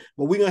shit,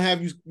 but we're gonna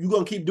have you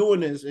gonna keep doing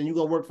this, and you're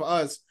gonna work for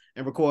us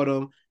and record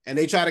him. And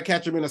they try to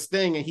catch him in a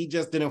sting, and he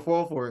just didn't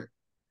fall for it.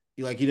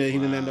 He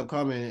didn't end up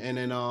coming. And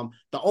then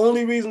the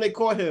only reason they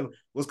caught him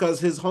was because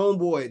his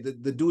homeboy,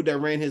 the dude that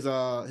ran his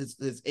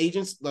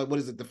agents, like, what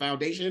is it, the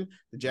foundation,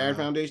 the Jared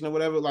Foundation or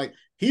whatever, like,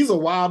 he's a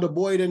wilder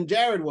boy than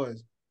Jared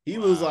was. He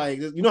was like,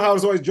 you know how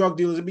it's always drug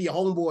dealers, it'd be a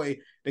homeboy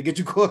that get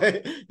you caught.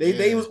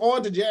 They was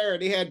on to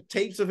Jared. They had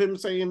tapes of him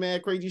saying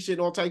mad crazy shit,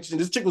 all types of shit.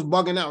 This chick was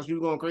bugging out. She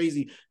was going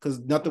crazy because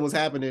nothing was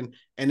happening.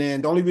 And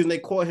then the only reason they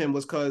caught him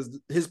was because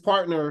his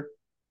partner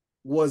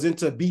was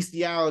into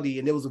bestiality,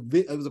 and it was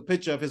a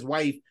picture of his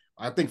wife,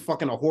 I think,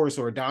 fucking a horse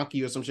or a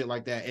donkey or some shit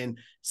like that. And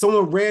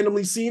someone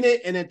randomly seen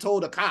it and then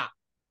told his cop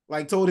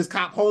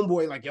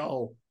homeboy, like,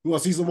 yo, you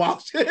want to see some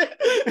wild shit?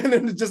 And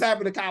then it just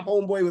happened the cop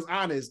homeboy was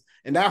honest.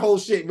 And that whole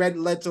shit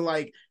led to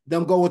like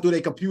them going through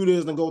their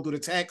computers and going through the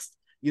text.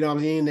 You know what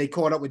I mean? They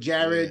caught up with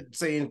Jared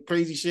saying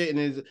crazy shit.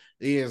 And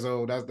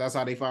so that's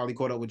how they finally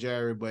caught up with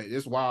Jared. But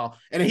it's wild.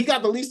 And he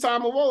got the least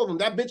time of all of them.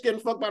 That bitch getting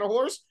fucked by the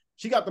horse,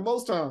 she got the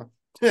most time,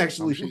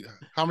 actually.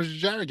 How much did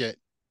Jared get?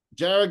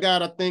 Jared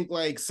got, I think,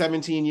 like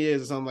 17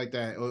 years or something like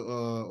that.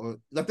 Or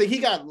I think he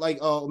got like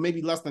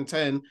maybe less than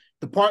 10.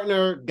 The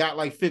partner got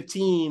like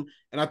 15,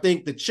 and I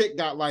think the chick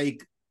got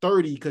like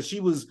 30 because she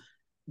was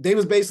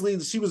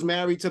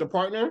married to the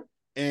partner,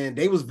 and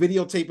they was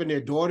videotaping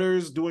their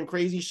daughters doing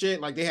crazy shit.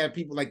 Like they had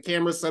people like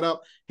cameras set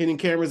up, hidden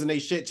cameras, and they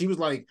shit. She was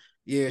like,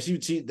 yeah,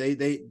 she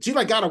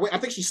like got away. I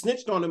think she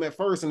snitched on them at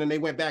first, and then they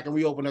went back and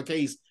reopened her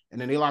case, and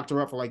then they locked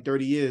her up for like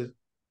 30 years.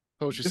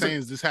 So what you're saying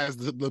is this has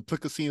the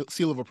Plica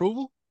seal of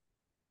approval?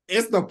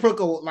 It's the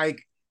prickle,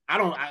 like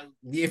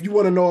if you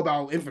want to know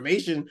about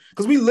information,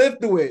 because we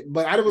lived through it,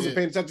 but I wasn't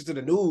paying attention to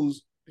the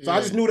news. So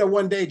I just knew that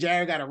one day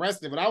Jared got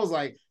arrested, but I was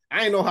like, I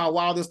didn't know how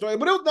wild this story,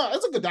 but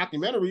it's a good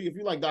documentary if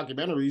you like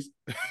documentaries.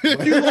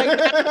 If you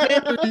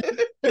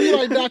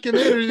like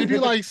documentaries, if you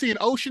like seeing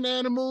ocean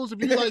animals,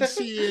 if you like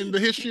seeing the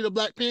history of the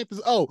Black Panthers,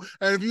 and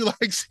if you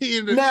like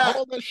seeing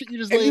all that shit you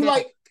just laid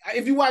out.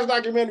 If you watch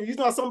documentaries, you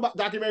know some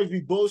documentaries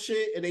be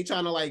bullshit and they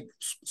trying to like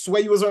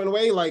sway you a certain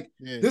way. Like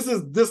this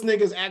is this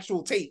nigga's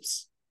actual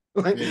tapes.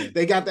 Like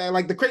they got that.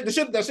 Like the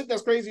shit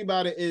that's crazy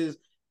about it is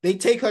they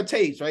take her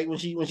tapes right when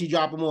she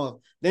drop them off.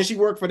 Then she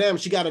worked for them.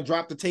 She got to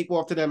drop the tape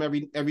off to them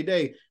every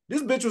day.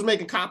 This bitch was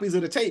making copies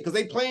of the tape because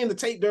they playing the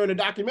tape during the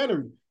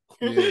documentary.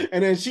 Yeah.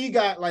 And then she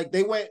got like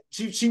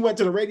she went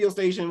to the radio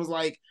station and was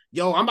like,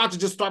 yo, I'm about to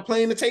just start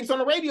playing the tapes on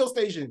the radio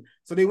station.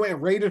 So they went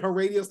and raided her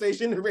radio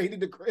station and raided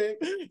the crib.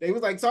 They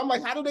was like, so I'm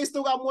like, how do they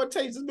still got more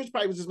tapes? This bitch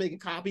probably was just making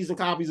copies and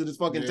copies of this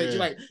fucking tape. She's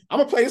like, I'm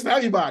gonna play this for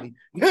everybody.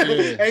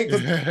 Hey,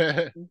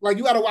 like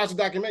you gotta watch the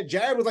documentary.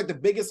 Jared was like the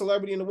biggest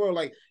celebrity in the world.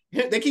 Like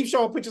they keep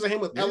showing pictures of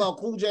him with LL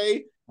Cool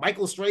J,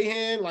 Michael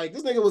Strahan. Like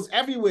this nigga was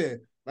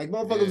everywhere. Like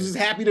motherfuckers was just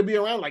happy to be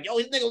around. Like, yo,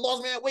 this nigga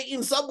lost man weight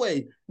in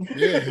Subway.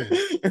 Yeah.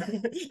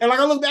 And like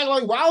I look back,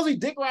 like, why was he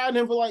dick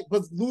riding him for like?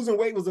 Because losing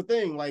weight was a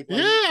thing.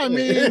 I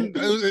mean,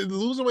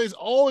 losing weight is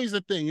always a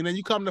thing. And then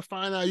you come to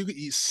find out you could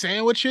eat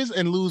sandwiches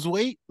and lose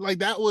weight. Like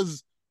that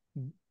was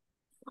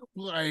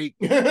like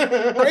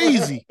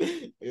crazy.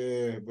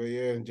 Yeah, but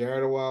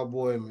Jared a wild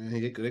boy, man.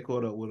 They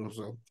caught up with him,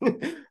 so.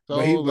 So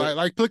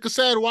like Plica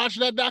said, watch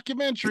that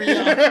documentary.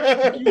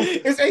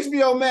 It's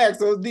HBO Max,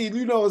 so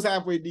it's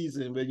halfway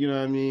decent, but you know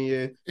what I mean.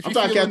 Yeah, I'm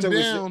trying to catch up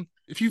with.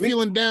 If you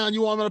feeling down,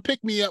 you want to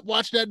pick me up,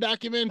 watch that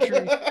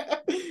documentary.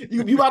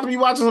 you about to be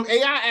watching some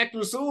AI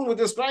actors soon with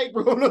this strike,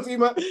 bro. So you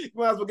might as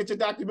well get your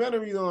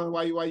documentaries on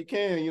while you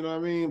can. You know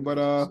what I mean?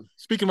 But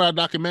speaking about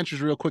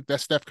documentaries, real quick,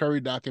 that Steph Curry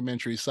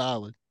documentary is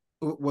solid.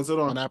 What's it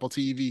on Apple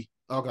TV?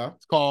 Okay,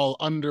 it's called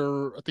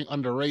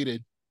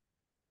Underrated.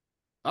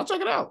 I'll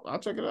check it out.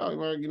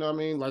 You know what I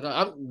mean? Like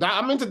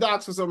I'm into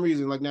docs for some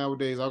reason. Like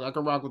nowadays, I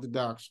can rock with the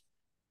docs.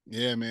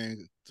 Yeah,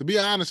 man. To be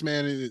honest,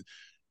 man,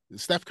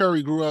 Steph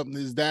Curry grew up.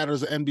 His dad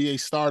was an NBA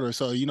starter,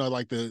 so you know,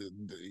 like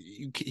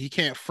he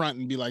can't front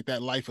and be like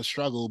that life of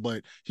struggle.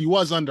 But he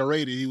was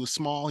underrated. He was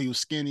small. He was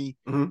skinny,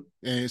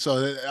 and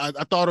so I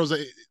thought it was.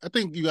 I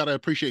think you got to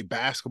appreciate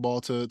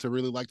basketball to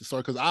really like the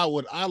story because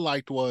what I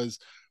liked was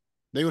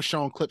they were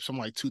showing clips from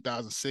like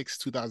 2006,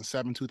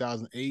 2007,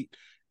 2008.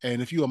 And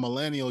if you're a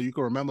millennial, you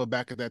can remember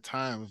back at that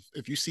time,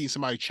 if you see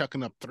somebody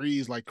chucking up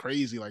threes like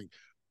crazy, like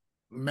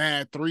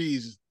mad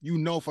threes, you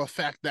know for a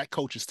fact that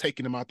coach is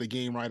taking him out the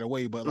game right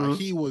away. But like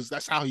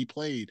that's how he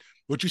played.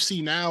 What you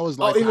see now is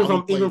like even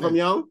from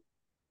young,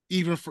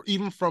 even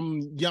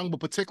from young,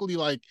 but particularly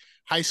like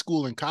high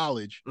school and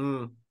college.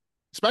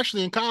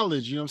 Especially in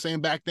college, you know what I'm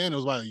saying? Back then, it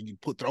was like you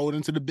throw it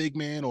into the big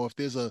man, or if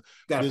there's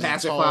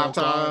pass it 5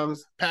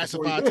 times,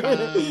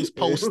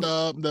 post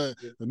up, the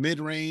mid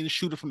range,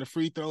 shoot it from the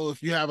free throw.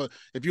 If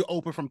you're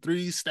open from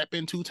threes, step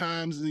in 2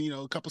 times, and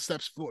a couple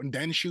steps forward, and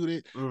then shoot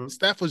it.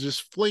 Steph was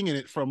just flinging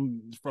it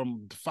from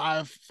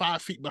 5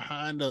 feet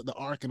behind the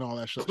arc and all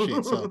that shit.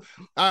 So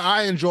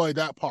I enjoyed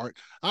that part.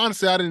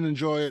 Honestly, I didn't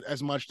enjoy it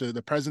as much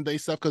the present day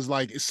stuff because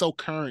like it's so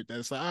current that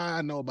it's like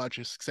I know about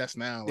your success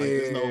now. Like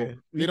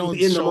they don't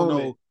show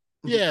no.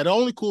 Yeah, the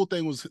only cool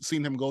thing was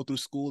seeing him go through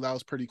school. That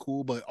was pretty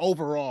cool. But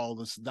overall,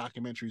 this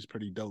documentary is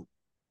pretty dope.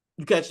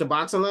 You catch the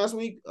boxing last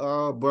week?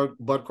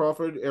 Bud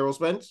Crawford, Errol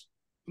Spence?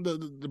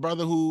 The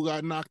brother who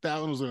got knocked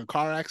out and was in a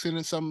car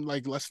accident something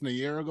like less than a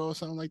year ago or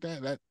something like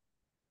that.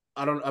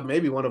 I don't know.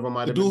 Maybe one of them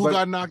might have been. The dude who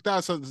got knocked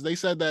out. So they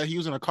said that he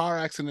was in a car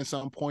accident at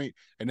some point,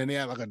 and then they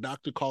had like a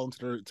doctor call him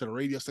to the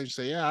radio station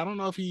say, yeah, I don't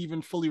know if he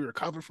even fully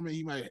recovered from it.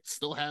 He might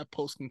still have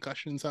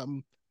post-concussion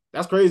something.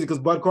 That's crazy because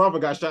Bud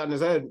Crawford got shot in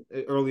his head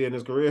early in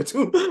his career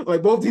too.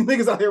 Like both these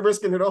niggas out here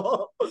risking it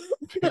all.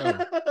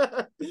 Yeah.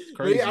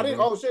 Crazy, I didn't.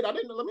 Oh shit! I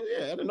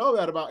didn't know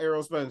that about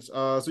Errol Spence.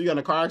 So you got in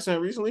a car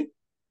accident recently?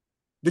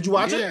 Did you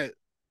watch it?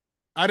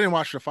 I didn't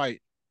watch the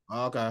fight.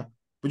 Oh, okay,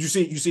 but you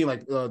see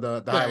like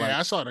the highlights. Yeah,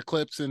 I saw the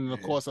clips and of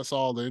course I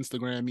saw the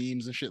Instagram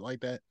memes and shit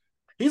like that.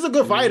 He's a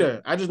good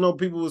fighter. I just know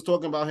people was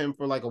talking about him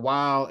for like a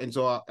while, and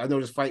so I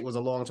know this fight was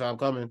a long time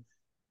coming.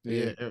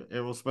 Yeah,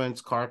 Errol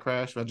Spence car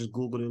crash. I just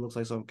googled it. It looks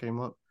like something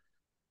came up.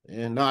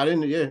 And no, I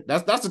didn't. Yeah,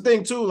 that's the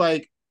thing too.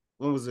 Like,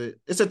 when was it?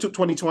 It said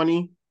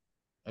 2020,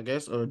 I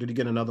guess, or did he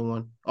get another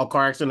one? Oh,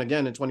 car accident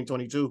again in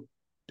 2022.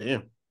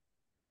 Damn.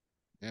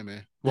 Yeah,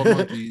 man. What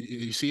month?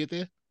 you see it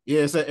there?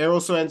 Yeah, it said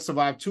Errol Spence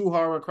survived 2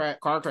 horror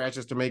car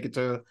crashes to make it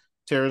to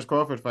Terrence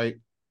Crawford fight.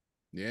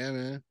 Yeah,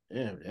 man.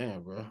 Yeah,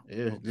 bro.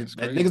 Yeah, That's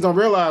that crazy. niggas don't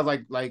realize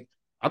like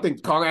I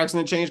think car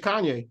accident changed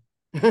Kanye.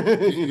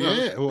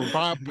 Yeah, well,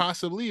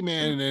 possibly,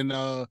 man. And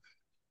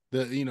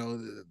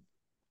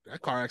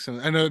that car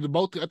accident, and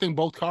I think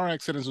both car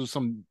accidents was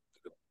some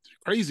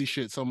crazy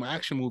shit, some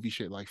action movie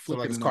shit, like So like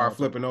flipping his and car all.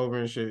 flipping over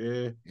and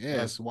shit.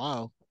 Yeah, it's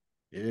wild.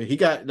 Yeah, he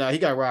got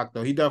rocked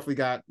though. He definitely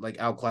got like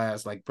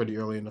outclassed like pretty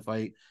early in the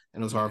fight,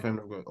 and it was hard for him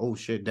to go. Oh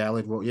shit,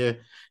 Dallas. Well, yeah,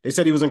 they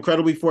said he was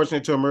incredibly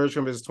fortunate to emerge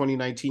from his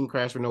 2019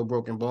 crash with no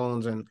broken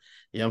bones, and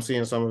yeah, I'm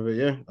seeing some of it.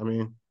 Yeah, I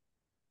mean,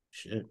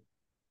 shit.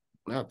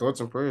 Now thoughts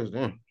and prayers.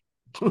 Damn.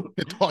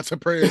 Thoughts and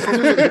prayers.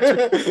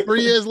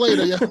 3 years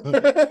later, yeah.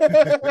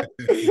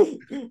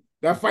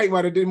 That fight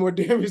might have did more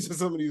damage to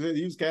some of these.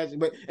 He was catching,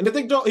 but and the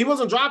thing, he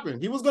wasn't dropping.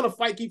 He was gonna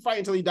keep fighting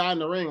until he died in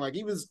the ring. Like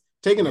he was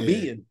taking a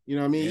beating. You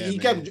know what I mean? Yeah, he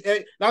kept.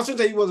 Not to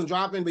say he wasn't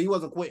dropping, but he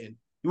wasn't quitting.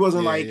 He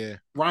wasn't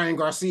Ryan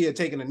Garcia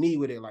taking a knee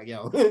with it. Like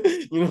yo,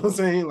 you know what I'm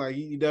saying? Like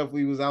he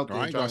definitely was out there.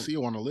 Ryan Garcia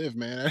want to live,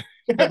 man.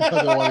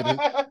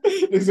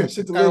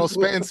 Errol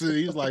Spence,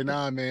 he's like,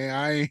 nah,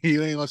 man,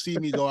 you ain't gonna see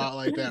me go out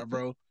like that,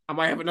 bro. I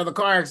might have another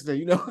car accident,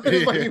 you know.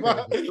 This might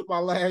be my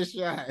last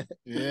shot.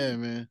 Yeah,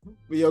 man.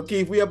 But yo,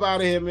 Keith, we up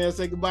out of here, man.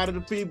 Say goodbye to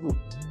the people.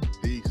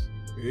 Peace.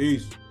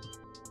 Peace.